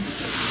position.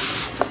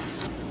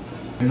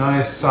 A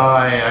nice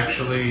sigh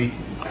actually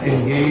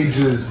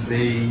engages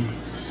the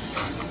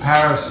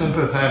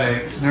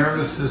parasympathetic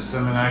nervous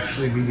system and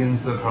actually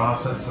begins the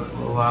process of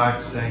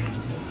relaxing.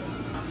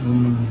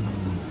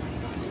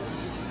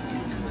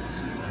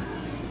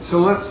 So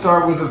let's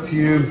start with a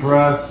few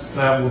breaths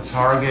that will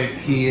target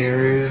key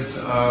areas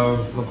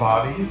of the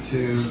body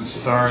to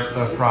start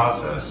the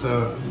process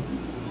of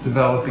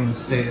developing a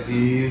state of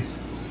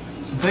ease.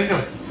 So take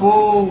a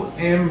full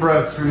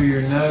in-breath through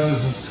your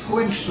nose and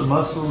squinch the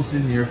muscles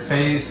in your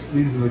face.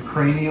 These are the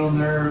cranial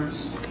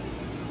nerves.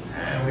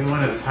 And we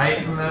want to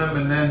tighten them,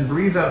 and then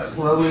breathe out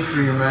slowly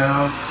through your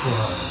mouth.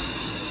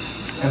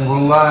 And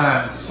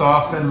relax,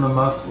 soften the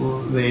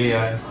muscle,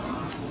 the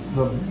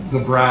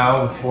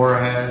brow, the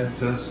forehead.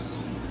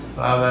 Just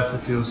allow that to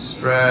feel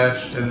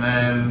stretched, and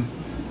then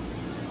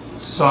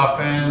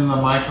soften the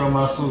micro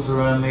muscles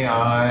around the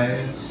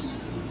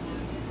eyes.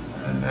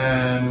 And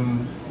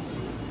then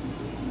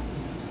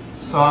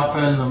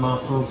soften the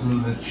muscles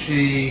in the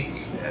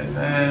cheek, and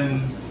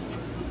then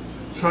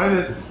try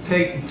to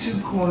take the two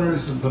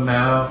corners of the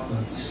mouth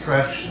and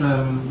stretch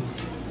them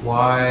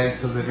wide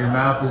so that your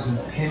mouth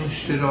isn't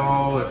pinched at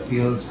all. It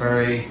feels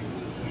very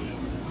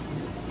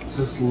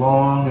just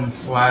long and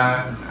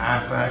flat and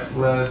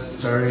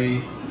affectless,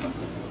 very.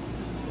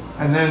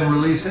 And then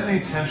release any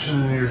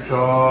tension in your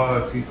jaw.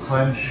 If you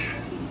clench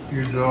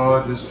your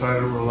jaw, just try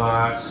to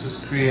relax.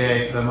 Just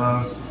create the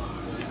most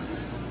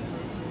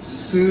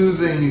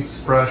soothing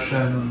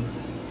expression,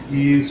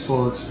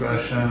 easeful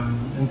expression.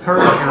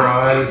 Encourage your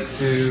eyes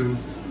to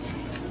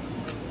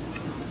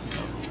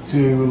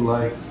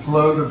like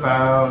float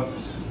about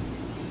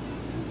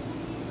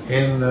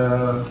in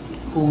the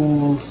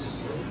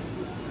pools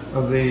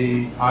of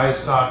the eye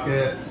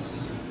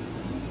sockets.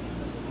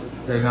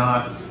 They're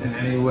not in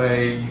any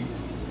way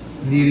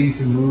needing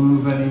to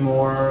move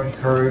anymore.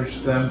 Encourage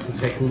them to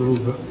take a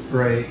little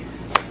break.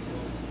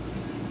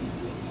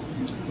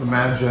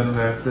 Imagine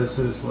that this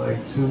is like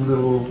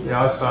the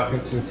eye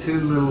sockets are two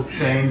little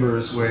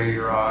chambers where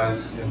your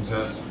eyes can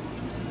just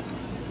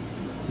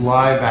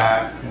lie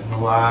back and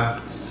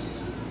relax.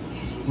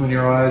 When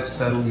your eyes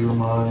settle, your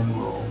mind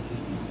will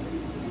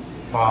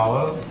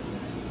follow.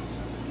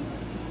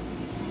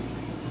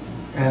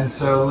 And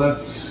so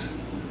let's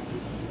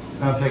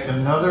Now take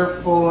another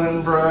full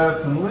in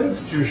breath and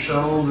lift your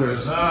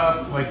shoulders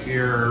up like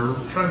you're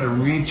trying to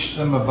reach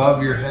them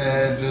above your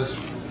head, just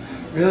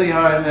really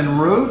high, and then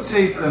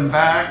rotate them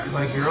back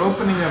like you're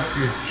opening up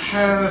your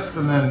chest,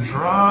 and then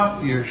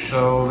drop your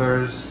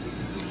shoulders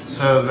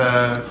so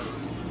that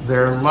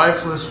they're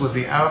lifeless with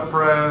the out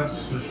breath.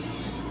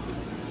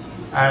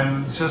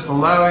 And just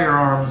allow your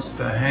arms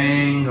to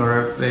hang,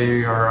 or if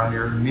they are on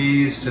your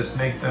knees, just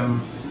make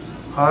them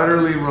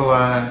utterly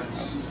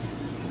relaxed.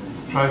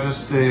 Try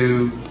just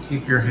to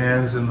keep your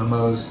hands in the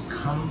most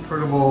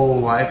comfortable,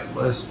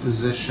 lifeless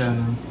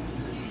position.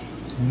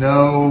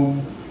 No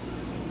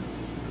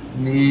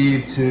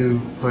need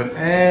to put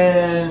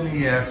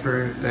any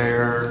effort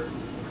there.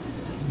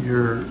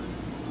 Your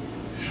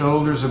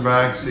shoulders are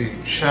back, so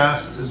your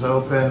chest is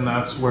open.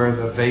 That's where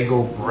the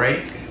vagal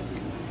brake,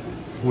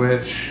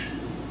 which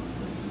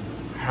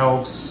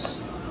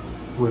helps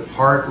with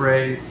heart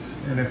rate.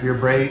 And if your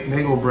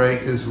vagal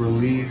brake is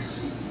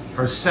released,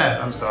 or set,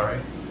 I'm sorry,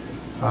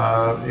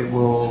 it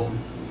will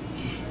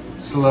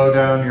slow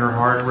down your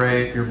heart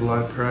rate, your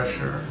blood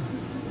pressure.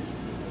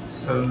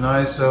 So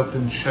nice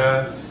open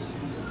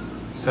chest,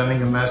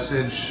 sending a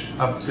message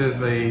up to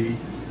the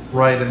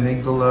right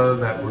amygdala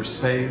that we're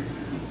safe,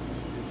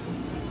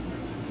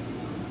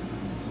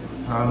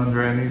 not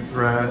under any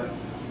threat.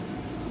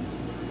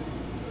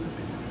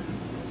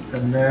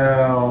 And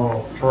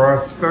now for our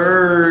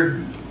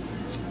third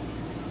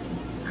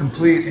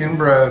complete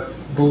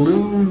in-breath,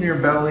 balloon your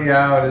belly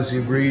out as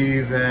you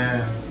breathe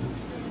in.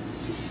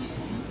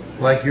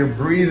 Like you're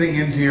breathing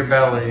into your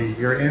belly.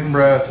 Your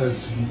in-breath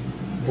is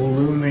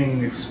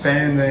ballooning,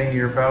 expanding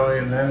your belly,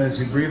 and then as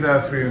you breathe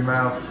out through your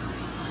mouth,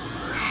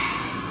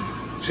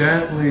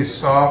 gently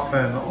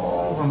soften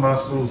all the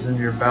muscles in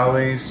your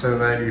belly so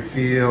that you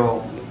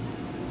feel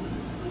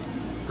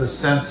the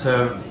sense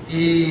of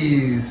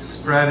ease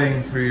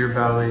spreading through your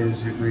belly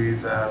as you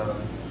breathe out.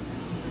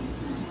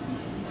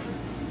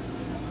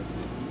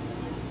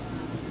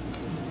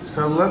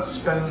 So let's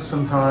spend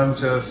some time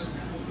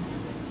just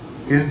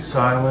in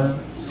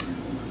silence,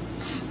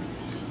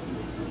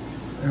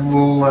 and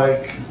we'll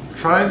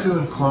try to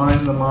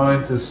incline the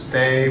mind to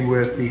stay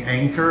with the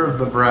anchor of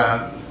the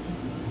breath.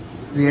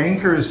 The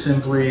anchor is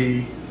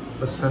simply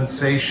a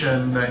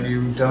sensation that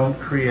you don't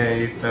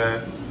create,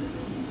 that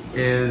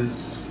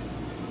is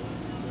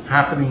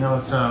happening on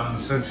its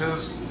own. So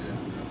just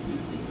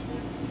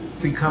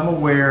become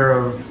aware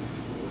of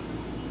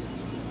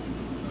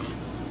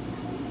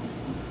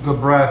the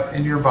breath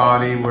in your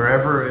body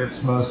wherever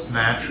it's most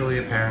naturally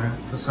apparent.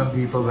 For some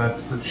people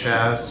that's the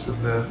chest,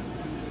 with the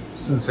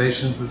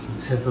sensations at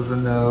the tip of the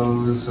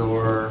nose,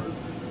 or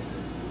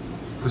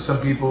for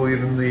some people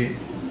even the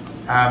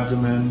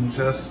abdomen.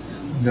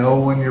 Just know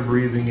when you're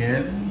breathing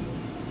in,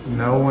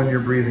 know when you're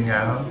breathing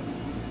out.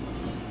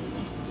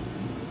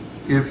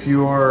 If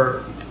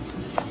your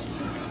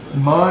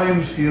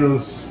mind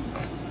feels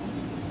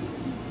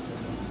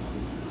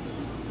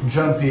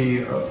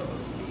jumpy,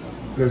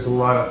 there's a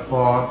lot of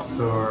thoughts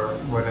or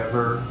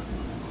whatever,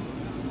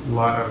 a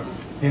lot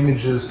of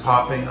images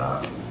popping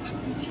up.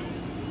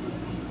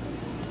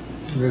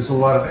 There's a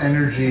lot of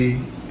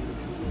energy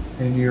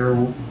in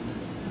your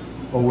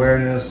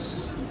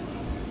awareness.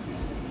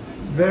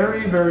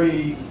 Very,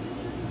 very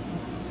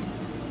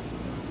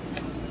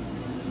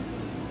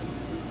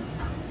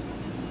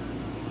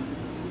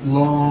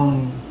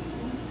long,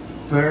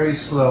 very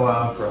slow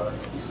out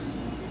breaths.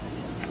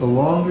 The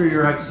longer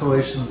your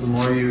exhalations, the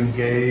more you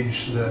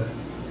engage the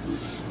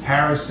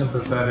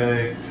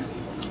parasympathetic,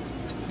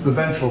 the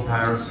ventral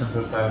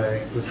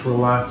parasympathetic, which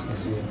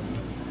relaxes you.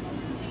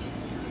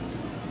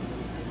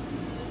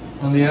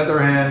 On the other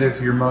hand, if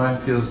your mind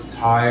feels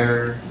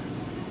tired,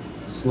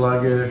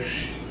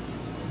 sluggish,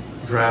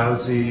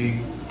 drowsy,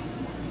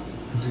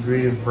 a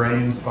degree of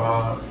brain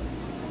fog,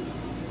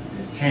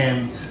 it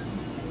can't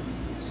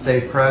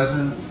stay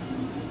present,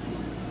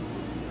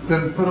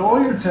 then put all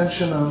your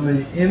attention on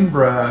the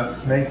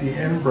in-breath. Make the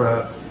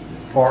in-breath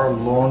far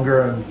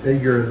longer and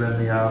bigger than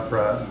the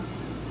out-breath.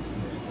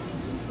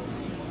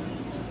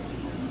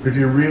 If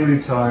you're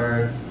really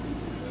tired,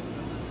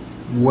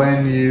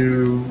 when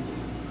you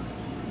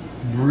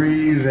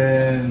breathe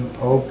in,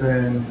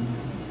 open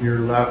your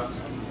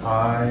left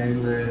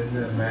eyelid,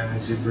 and then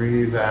as you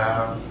breathe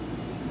out,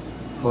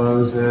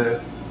 close it.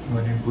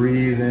 When you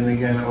breathe in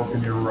again,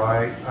 open your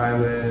right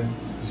eyelid.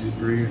 As you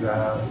breathe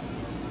out,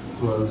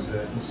 close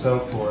it, and so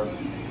forth.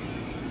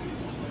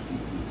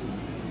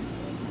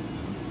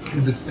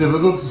 If it's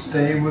difficult to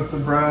stay with the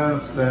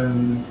breath,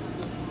 then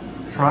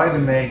try to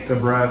make the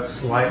breath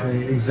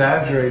slightly,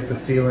 exaggerate the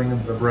feeling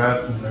of the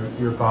breath in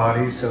your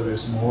body so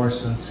there's more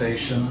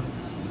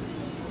sensations.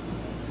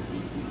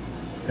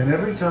 And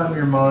every time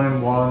your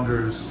mind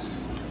wanders,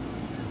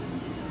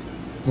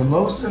 the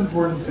most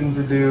important thing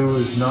to do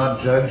is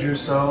not judge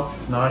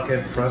yourself, not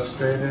get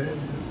frustrated.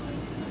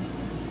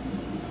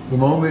 The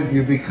moment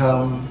you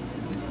become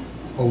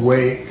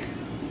awake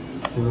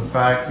to the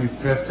fact you've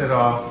drifted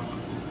off,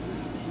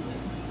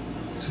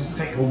 just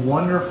take a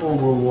wonderful,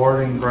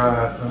 rewarding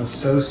breath and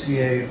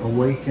associate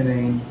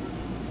awakening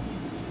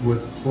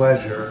with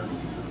pleasure.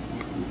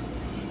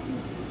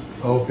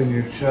 Open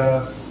your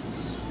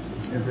chest.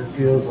 If it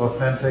feels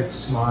authentic,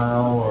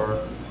 smile,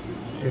 or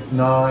if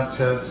not,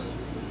 just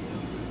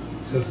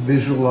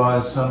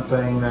visualize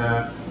something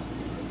that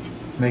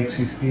makes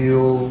you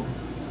feel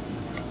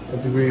a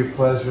degree of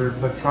pleasure,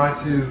 but try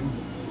to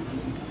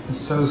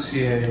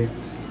associate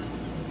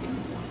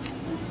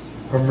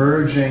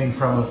emerging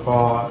from a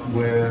thought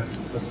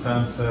with a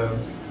sense of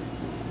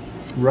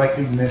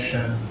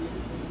recognition,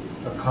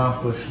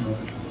 accomplishment,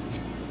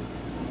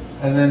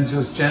 and then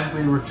just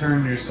gently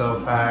return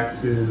yourself back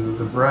to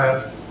the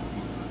breath,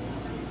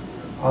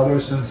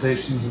 other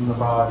sensations in the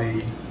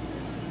body,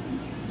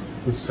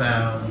 the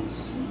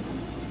sounds.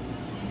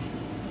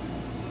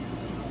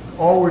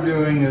 All we're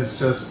doing is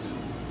just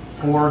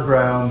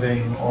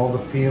foregrounding all the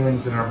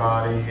feelings in our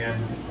body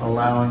and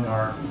allowing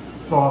our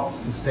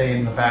thoughts to stay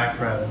in the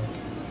background.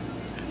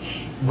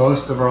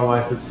 Most of our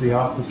life it's the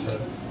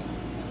opposite.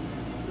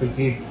 We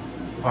keep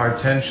our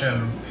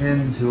attention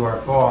pinned to our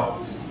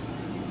thoughts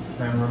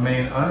and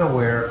remain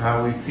unaware of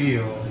how we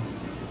feel,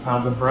 how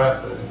the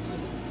breath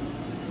is.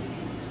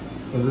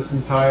 So this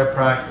entire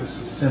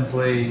practice is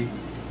simply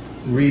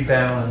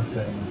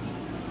rebalancing.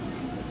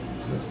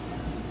 Just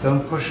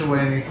don't push away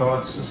any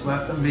thoughts, just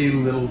let them be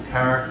little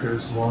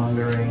characters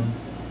wandering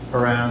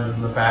around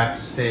in the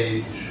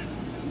backstage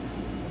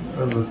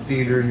of the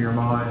theater in your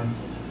mind,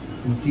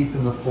 and keep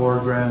in the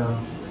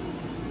foreground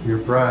your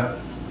breath,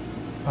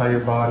 how your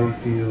body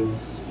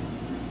feels,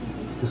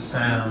 the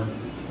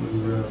sounds of the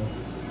room.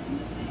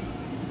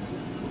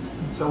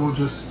 And so we'll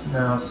just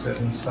now sit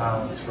in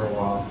silence for a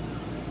while.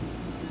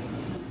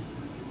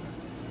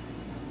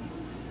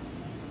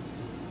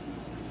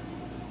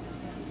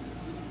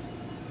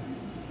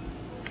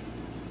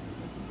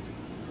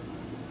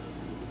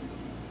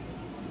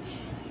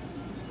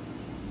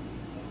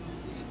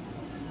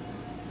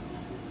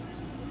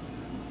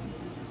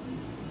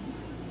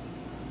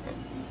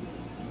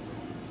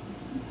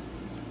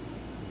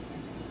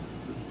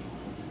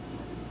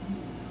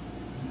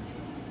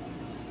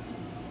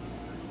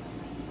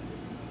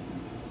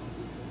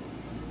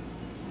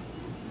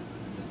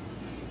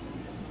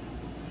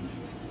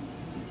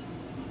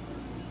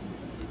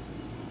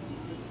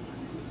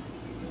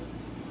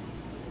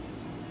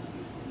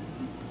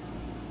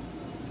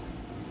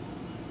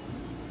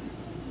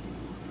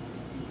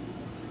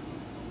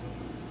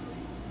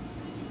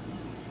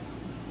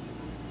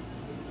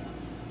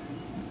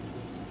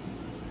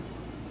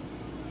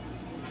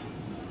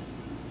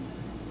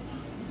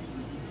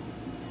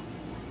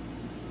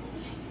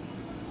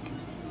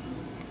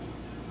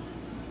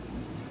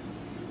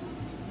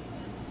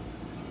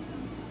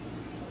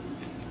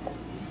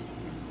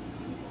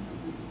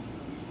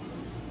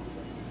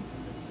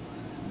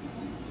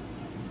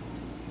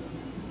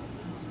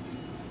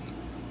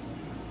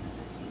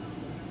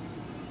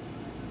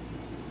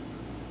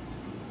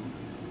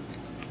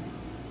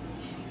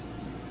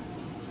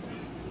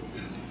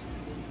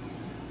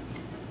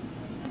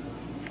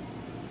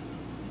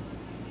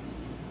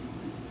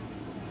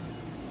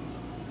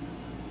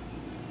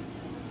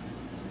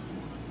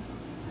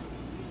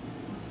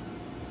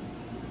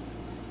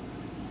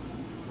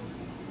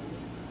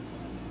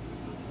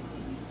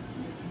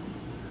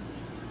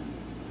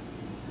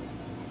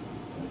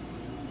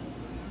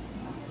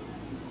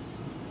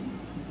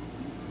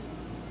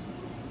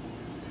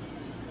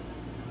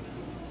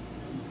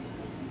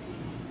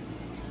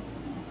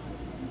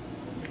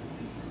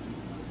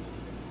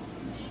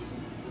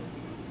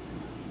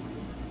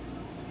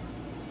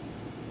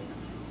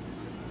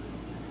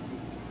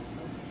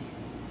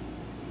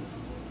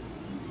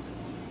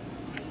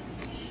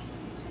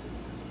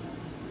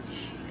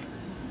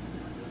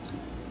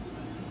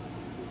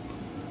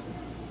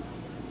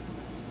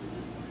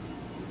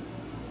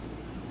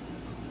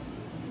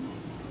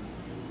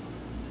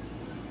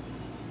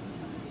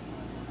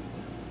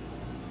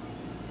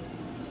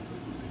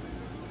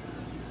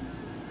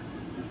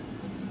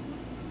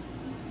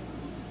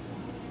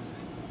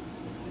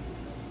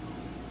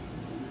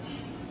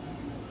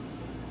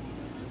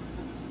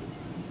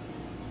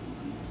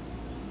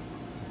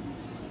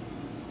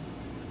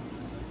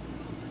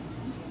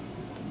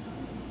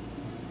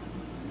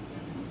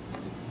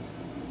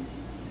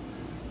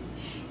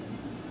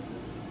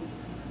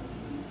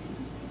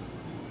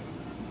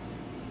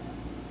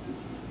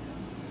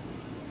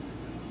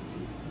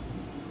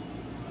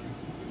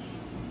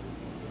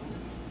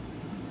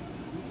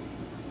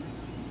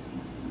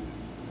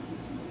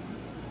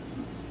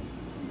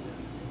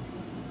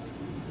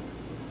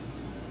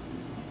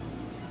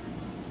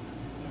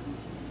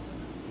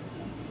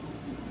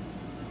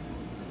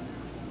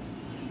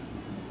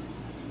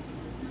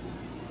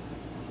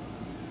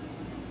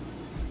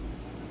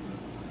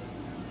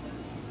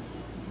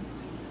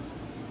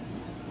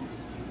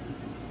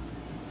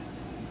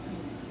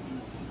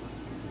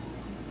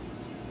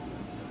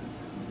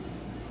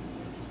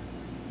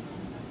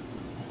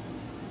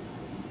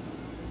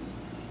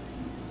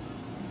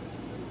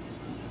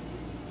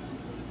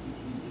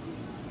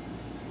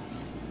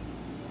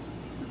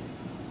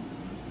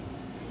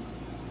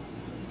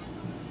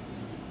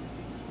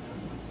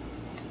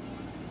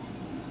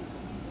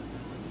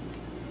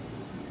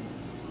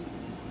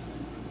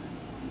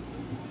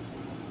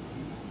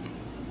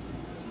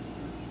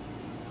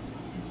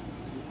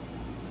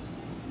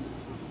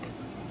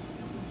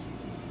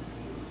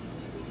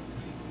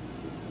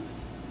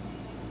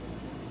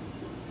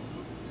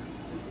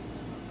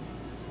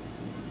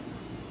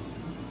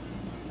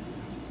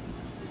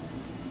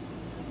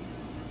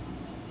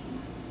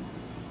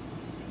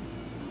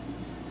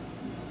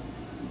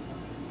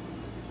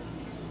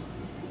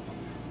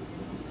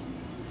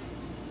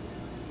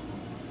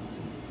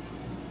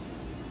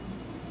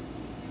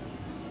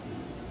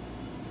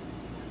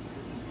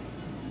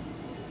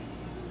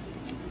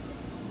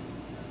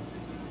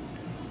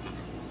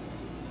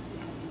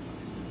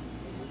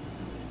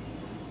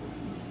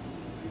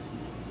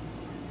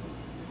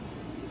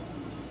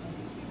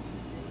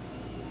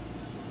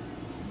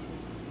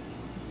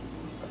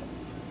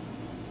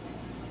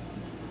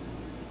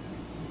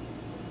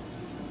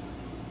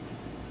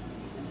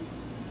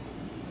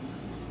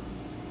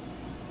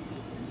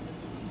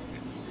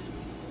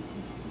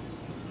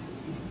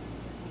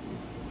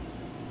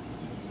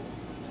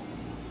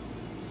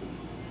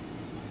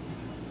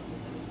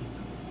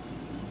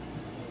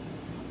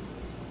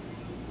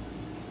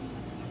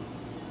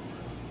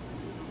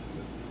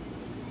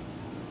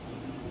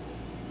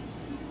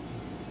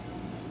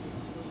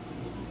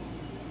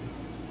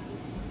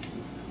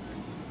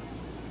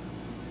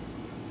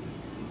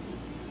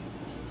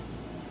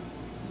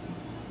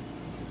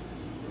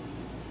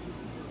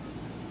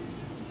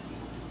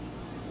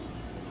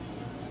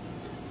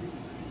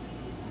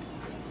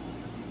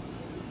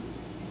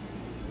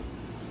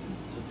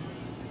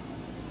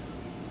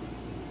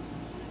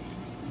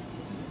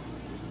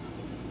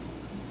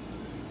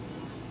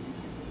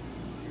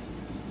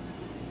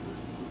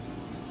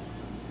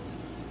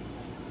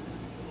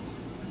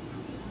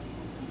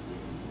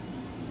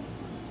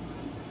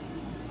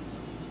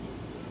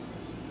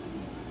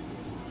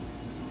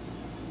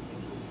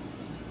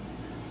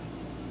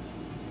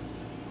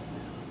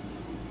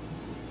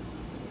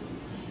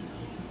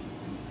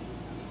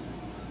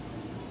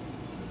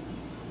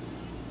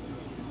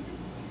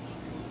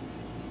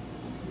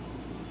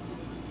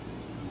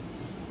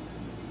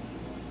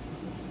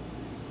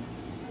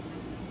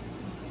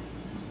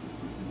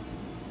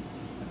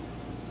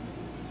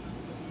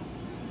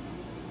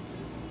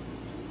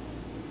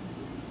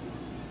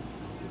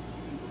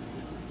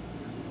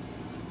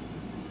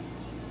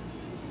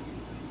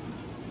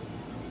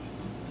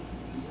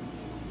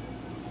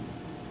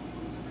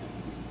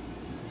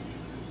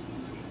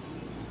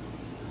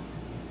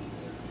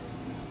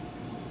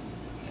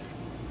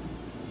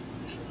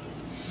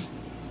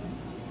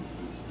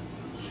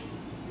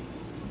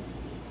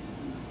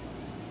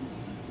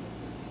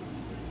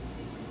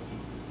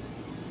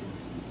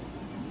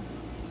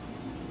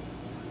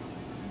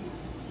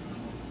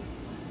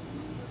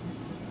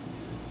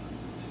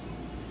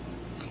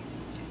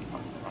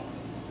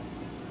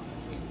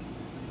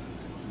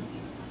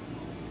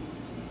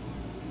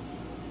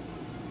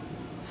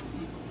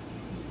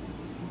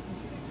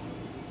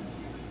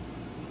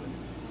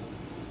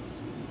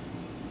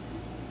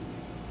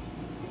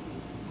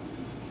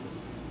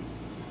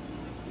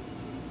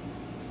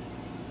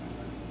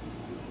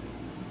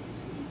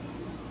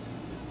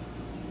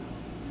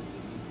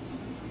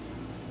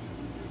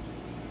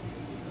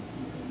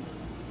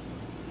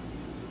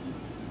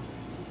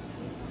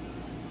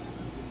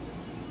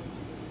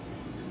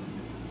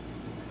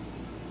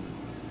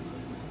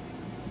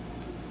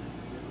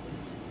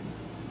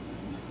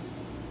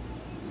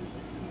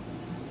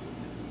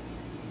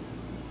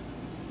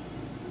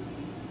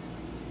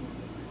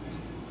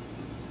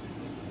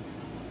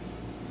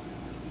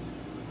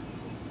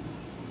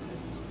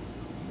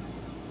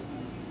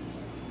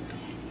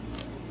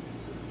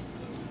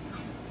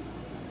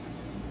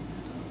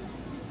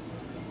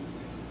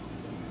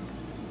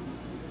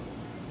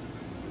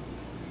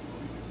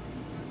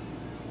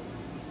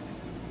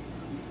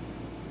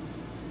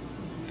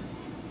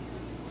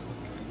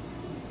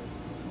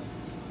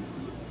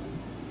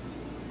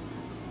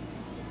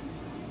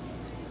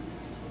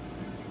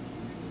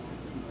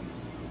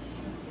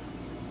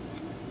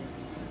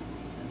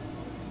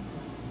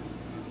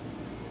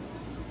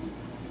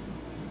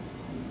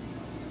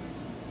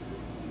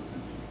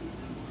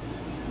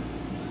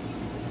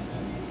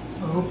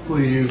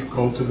 hopefully you've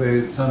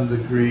cultivated some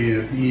degree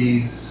of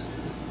ease,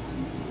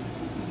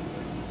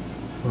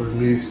 or at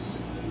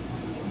least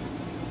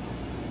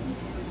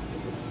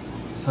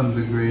some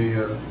degree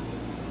of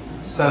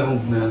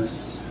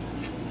settledness.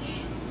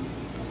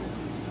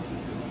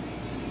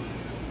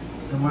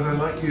 And what I'd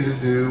like you to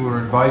do, or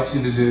invite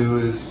you to do,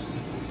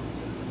 is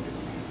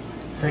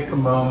take a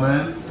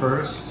moment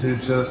first to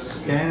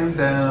just scan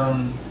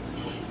down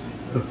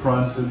the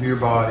front of your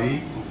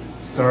body,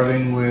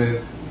 starting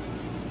with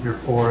your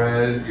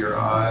forehead, your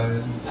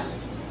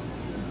eyes,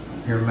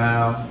 your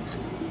mouth,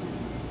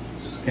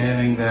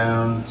 scanning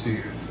down to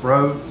your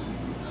throat,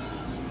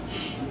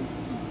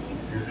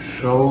 your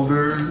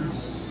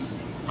shoulders,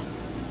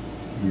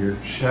 your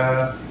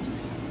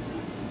chest,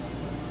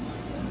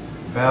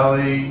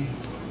 belly,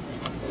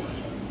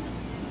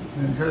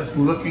 and just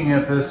looking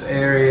at this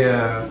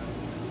area,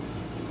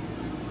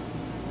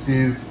 do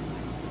you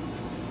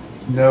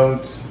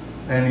note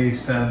any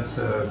sense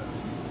of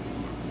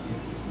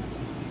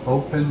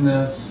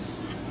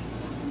openness,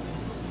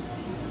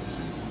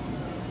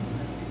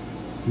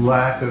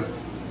 lack of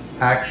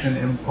action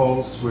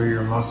impulse where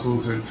your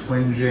muscles are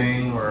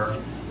twinging or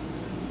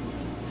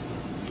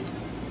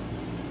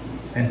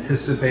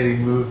anticipating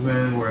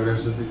movement, where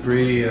there's a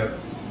degree of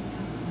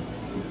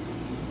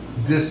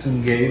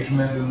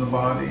disengagement in the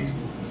body?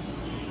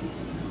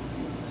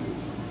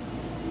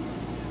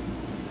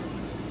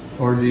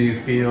 Or do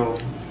you feel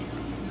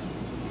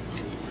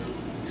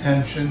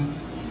tension?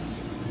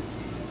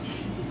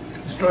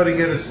 Just try to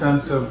get a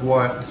sense of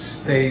what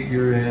state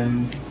you're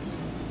in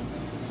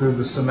through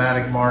the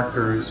somatic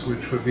markers,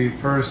 which would be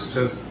first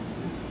just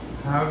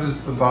how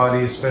does the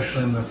body,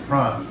 especially in the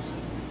front,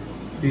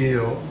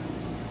 feel?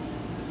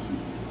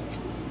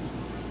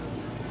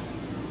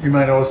 You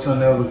might also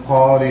know the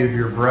quality of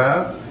your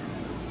breath.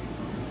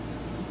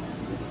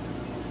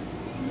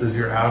 Does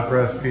your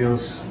out-breath feel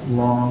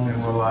long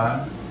and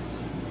relaxed?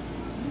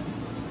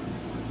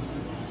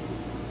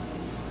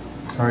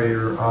 Are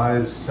your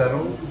eyes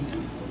settled,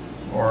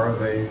 or are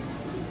they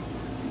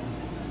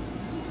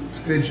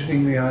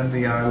fidgeting behind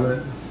the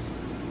eyelids?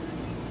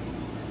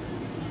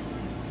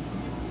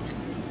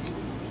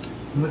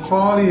 And the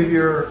quality of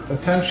your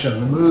attention,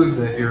 the mood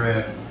that you're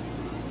in.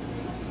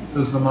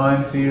 Does the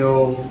mind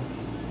feel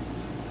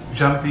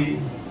jumpy?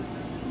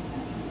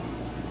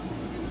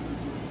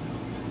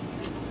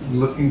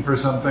 Looking for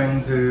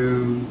something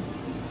to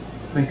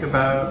think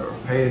about or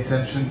pay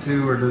attention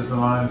to, or does the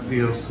mind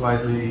feel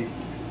slightly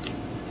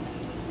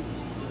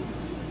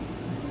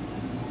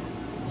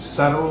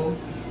settled,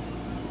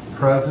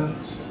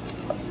 present?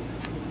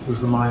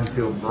 Does the mind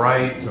feel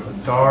bright or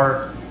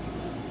dark,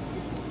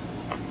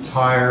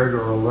 tired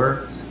or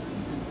alert?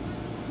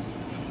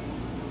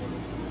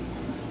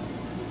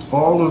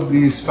 All of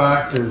these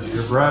factors,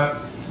 your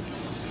breath,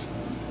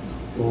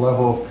 the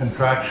level of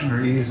contraction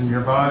or ease in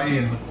your body,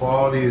 and the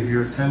quality of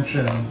your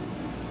attention,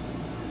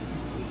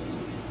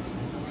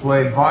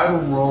 play vital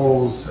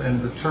roles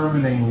in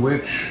determining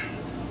which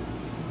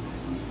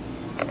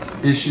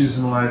issues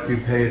in life you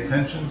pay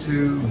attention to,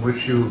 and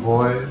which you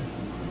avoid,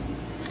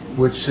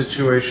 which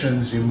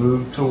situations you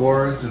move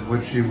towards and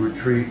which you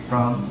retreat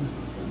from.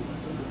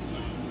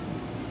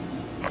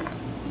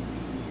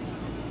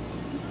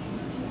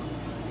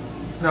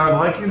 Now I'd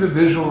like you to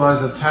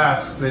visualize a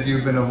task that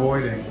you've been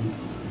avoiding,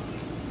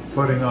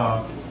 putting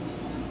off,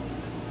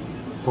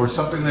 or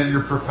something that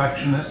you're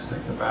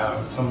perfectionistic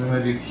about, something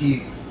that you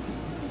keep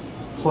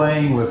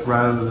playing with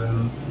rather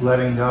than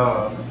letting go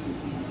of.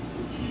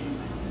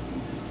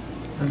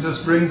 And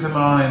just bring to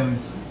mind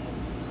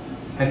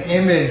an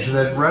image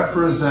that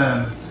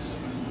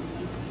represents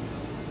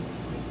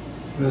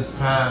this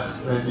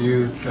task that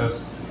you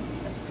just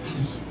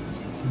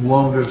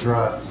won't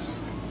address.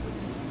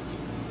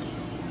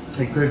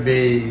 It could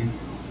be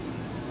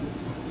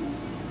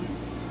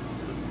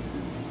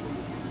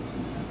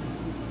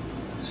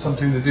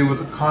something to do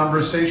with a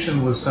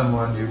conversation with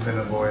someone you've been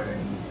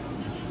avoiding.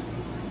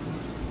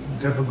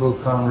 A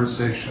difficult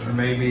conversation, or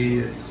maybe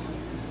it's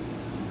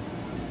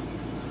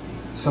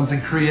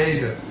something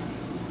creative.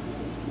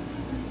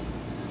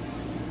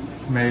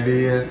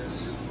 Maybe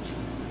it's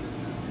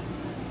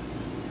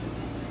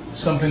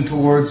something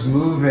towards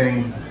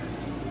moving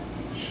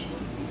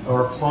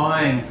or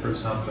applying for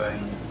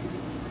something,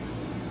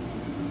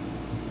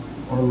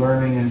 or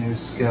learning a new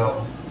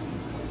skill.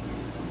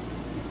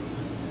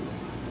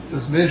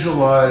 Just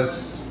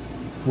visualize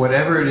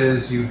whatever it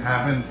is you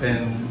haven't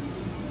been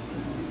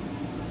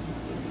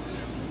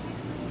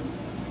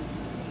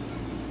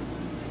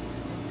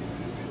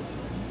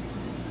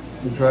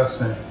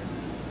addressing.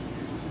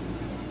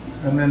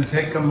 And then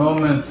take a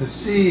moment to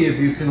see if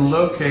you can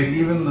locate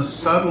even the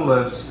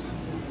subtlest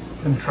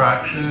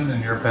contraction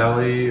in your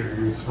belly or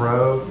your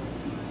throat.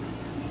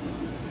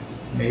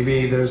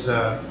 Maybe there's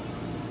a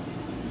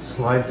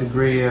slight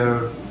degree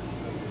of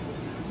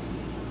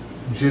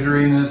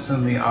jitteriness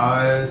in the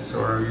eyes,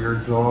 or your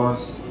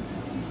jaws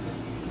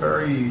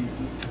very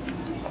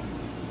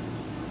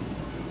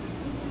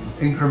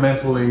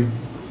incrementally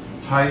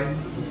tightened.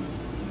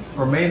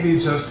 Or maybe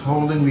just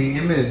holding the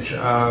image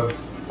of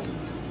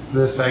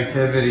this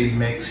activity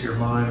makes your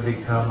mind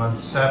become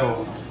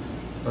unsettled,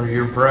 or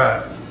your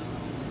breath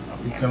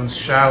becomes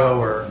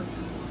shallower,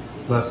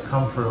 less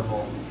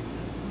comfortable.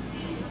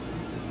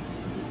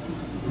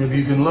 If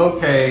you can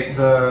locate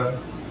the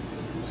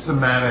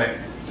somatic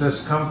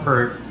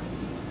discomfort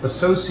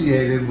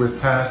associated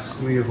with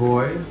tasks we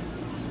avoid,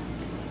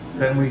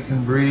 then we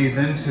can breathe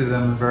into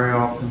them and very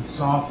often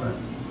soften.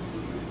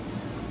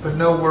 But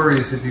no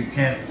worries if you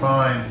can't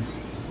find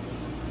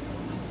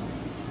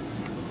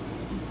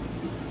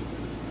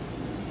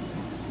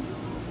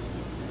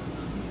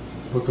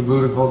what the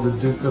Buddha called the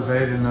dukkha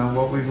vedana.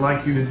 What we'd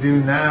like you to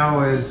do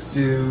now is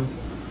to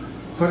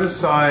put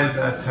aside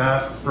that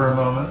task for a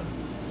moment.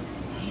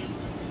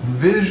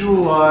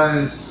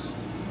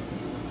 Visualize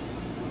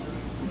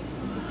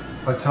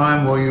a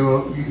time where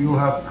you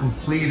have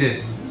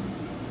completed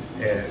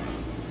it,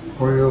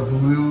 or you have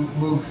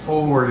moved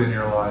forward in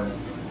your life.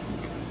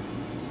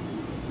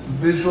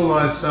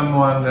 Visualize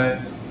someone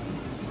that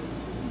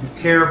you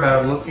care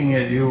about looking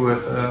at you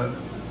with an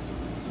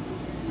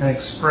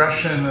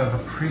expression of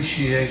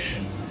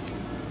appreciation,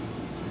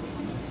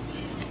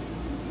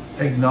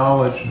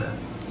 acknowledgement.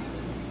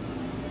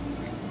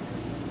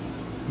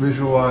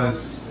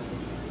 Visualize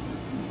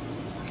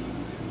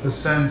the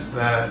sense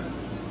that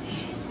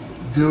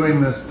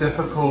doing this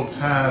difficult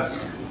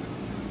task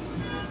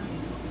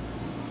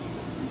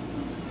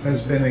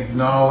has been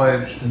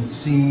acknowledged and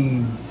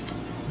seen,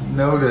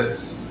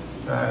 noticed,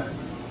 that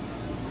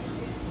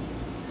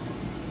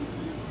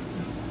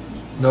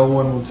no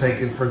one will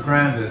take it for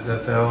granted,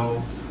 that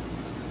they'll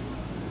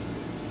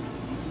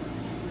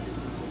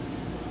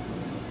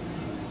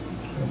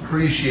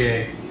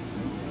appreciate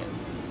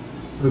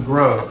the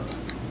growth.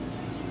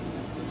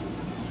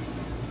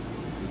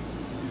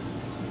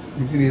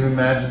 You can even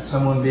imagine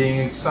someone being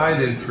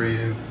excited for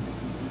you.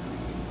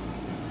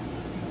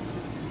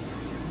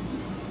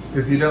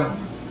 If you don't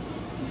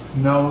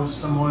know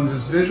someone,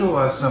 just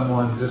visualize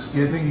someone just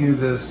giving you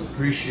this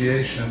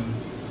appreciation.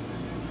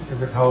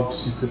 If it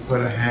helps, you could put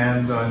a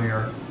hand on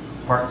your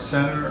heart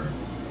center.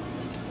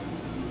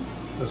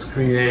 Just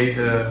create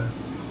a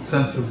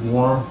sense of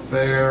warmth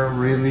there.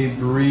 Really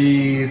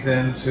breathe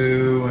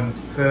into and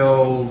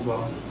fill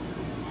the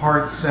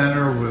heart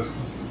center with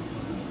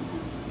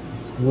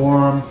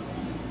warmth.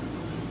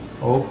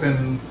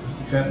 Open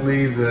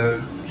gently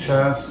the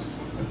chest,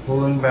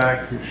 pulling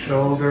back your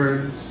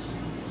shoulders.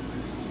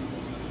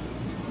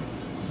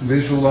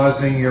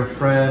 Visualizing your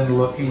friend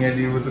looking at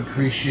you with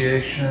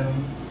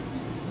appreciation.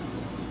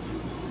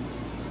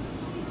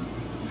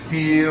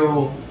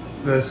 Feel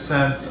the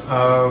sense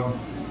of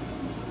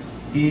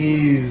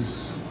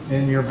ease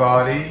in your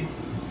body,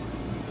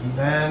 and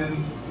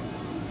then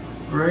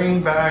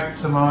bring back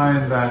to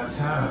mind that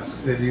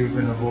task that you've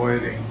been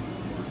avoiding,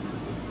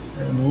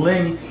 and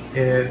link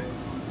it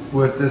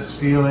with this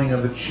feeling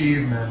of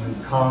achievement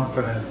and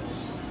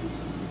confidence.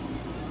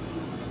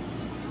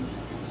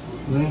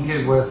 Link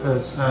it with a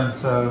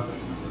sense of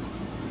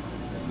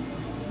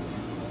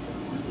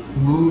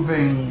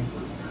moving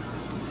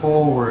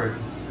forward,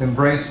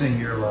 embracing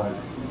your life.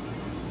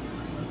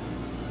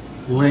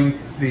 Link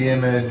the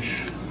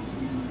image,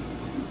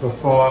 the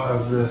thought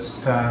of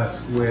this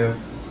task with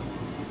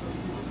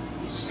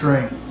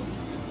strength.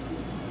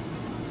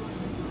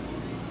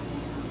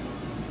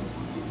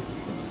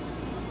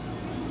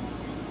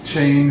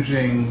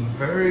 Changing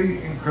very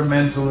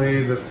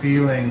incrementally the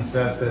feelings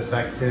that this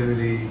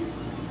activity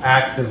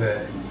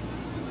activates.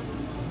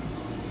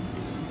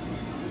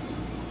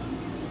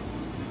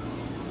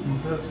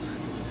 And just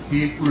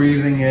keep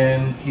breathing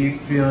in, keep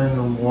feeling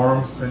the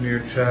warmth in your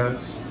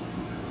chest.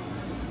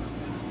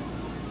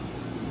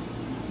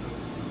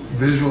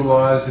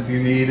 Visualize, if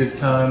you need at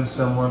times,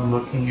 someone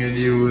looking at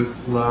you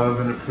with love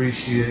and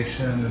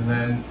appreciation, and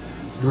then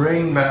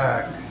bring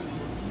back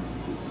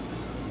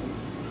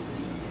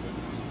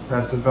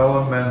that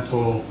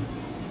developmental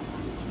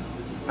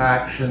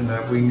action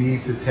that we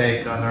need to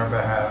take on our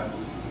behalf.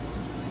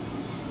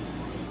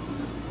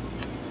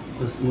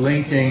 Just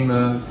linking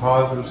the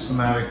positive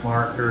somatic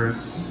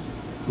markers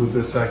with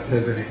this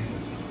activity.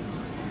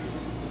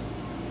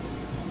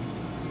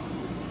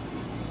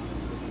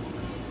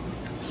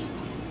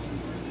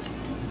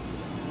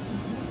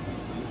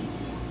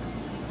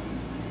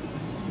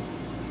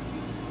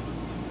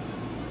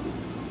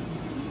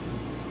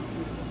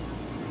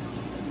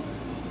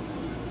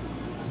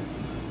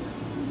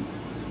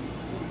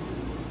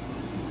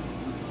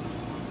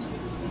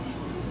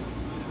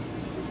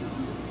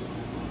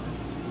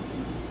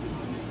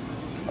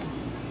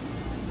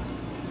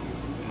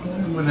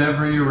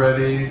 Whenever you're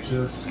ready,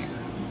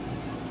 just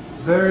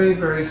very,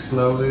 very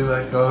slowly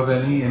let go of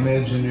any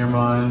image in your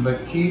mind,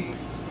 but keep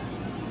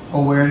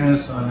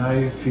awareness on how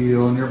you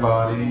feel in your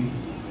body.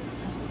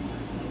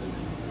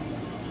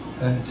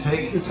 And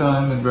take your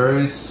time and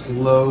very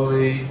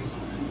slowly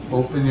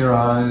open your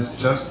eyes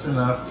just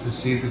enough to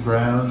see the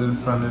ground in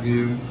front of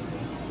you.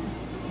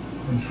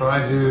 And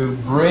try to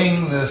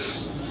bring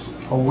this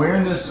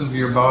awareness of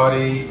your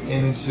body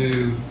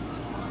into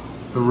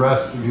the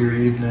rest of your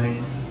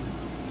evening.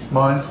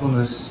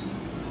 Mindfulness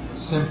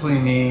simply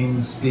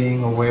means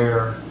being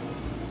aware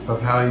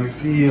of how you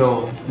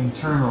feel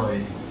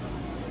internally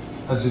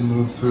as you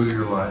move through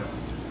your life.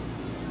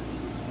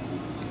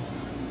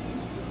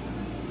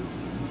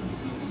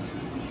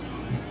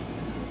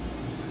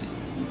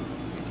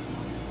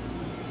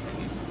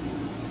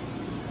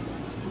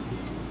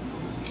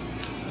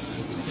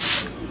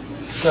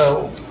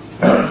 So,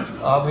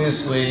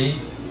 obviously,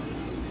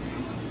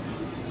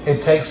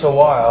 it takes a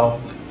while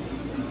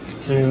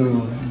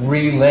to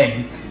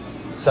relink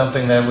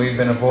something that we've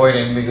been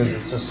avoiding because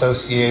it's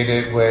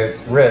associated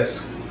with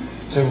risk,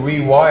 to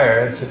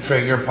rewire it to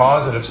trigger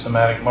positive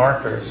somatic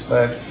markers.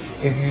 But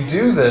if you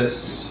do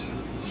this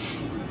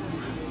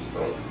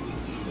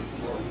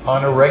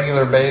on a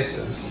regular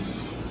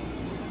basis,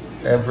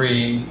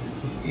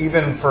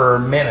 even for a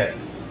minute,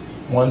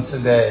 once a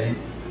day,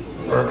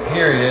 for a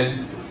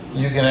period,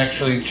 you can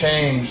actually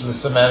change the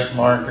somatic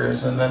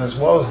markers. And then as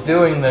well as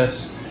doing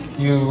this,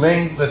 you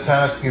link the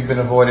task you've been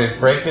avoiding,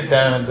 break it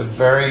down into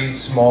very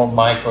small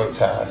micro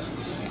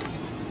tasks,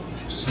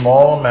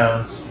 small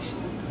amounts.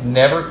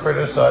 Never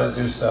criticize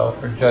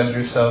yourself or judge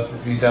yourself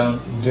if you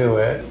don't do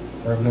it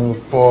or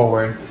move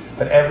forward.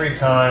 But every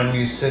time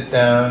you sit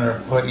down or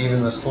put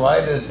even the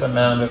slightest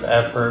amount of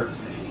effort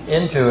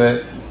into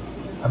it,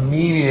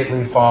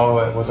 immediately follow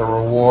it with a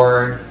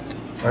reward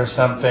or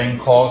something.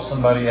 Call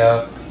somebody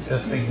up.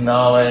 Just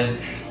acknowledge,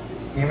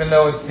 even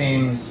though it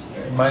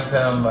might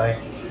sound like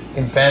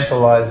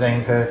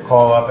infantilizing to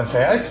call up and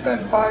say, I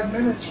spent 5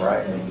 minutes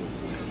writing.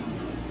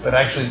 But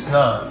actually it's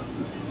not.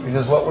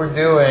 Because what we're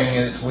doing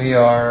is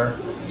we're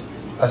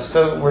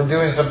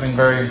doing something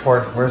very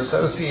important. We're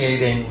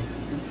associating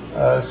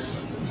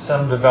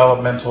some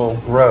developmental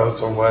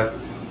growth, or what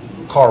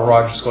Carl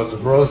Rogers calls the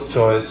growth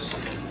choice,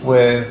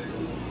 with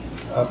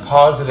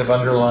positive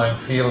underlying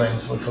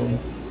feelings which will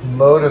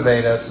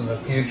motivate us in the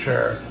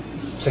future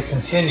to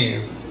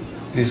continue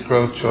these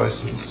growth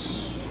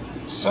choices.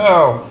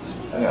 So,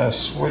 I'm going to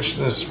switch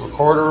this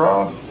recorder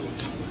off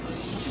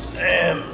and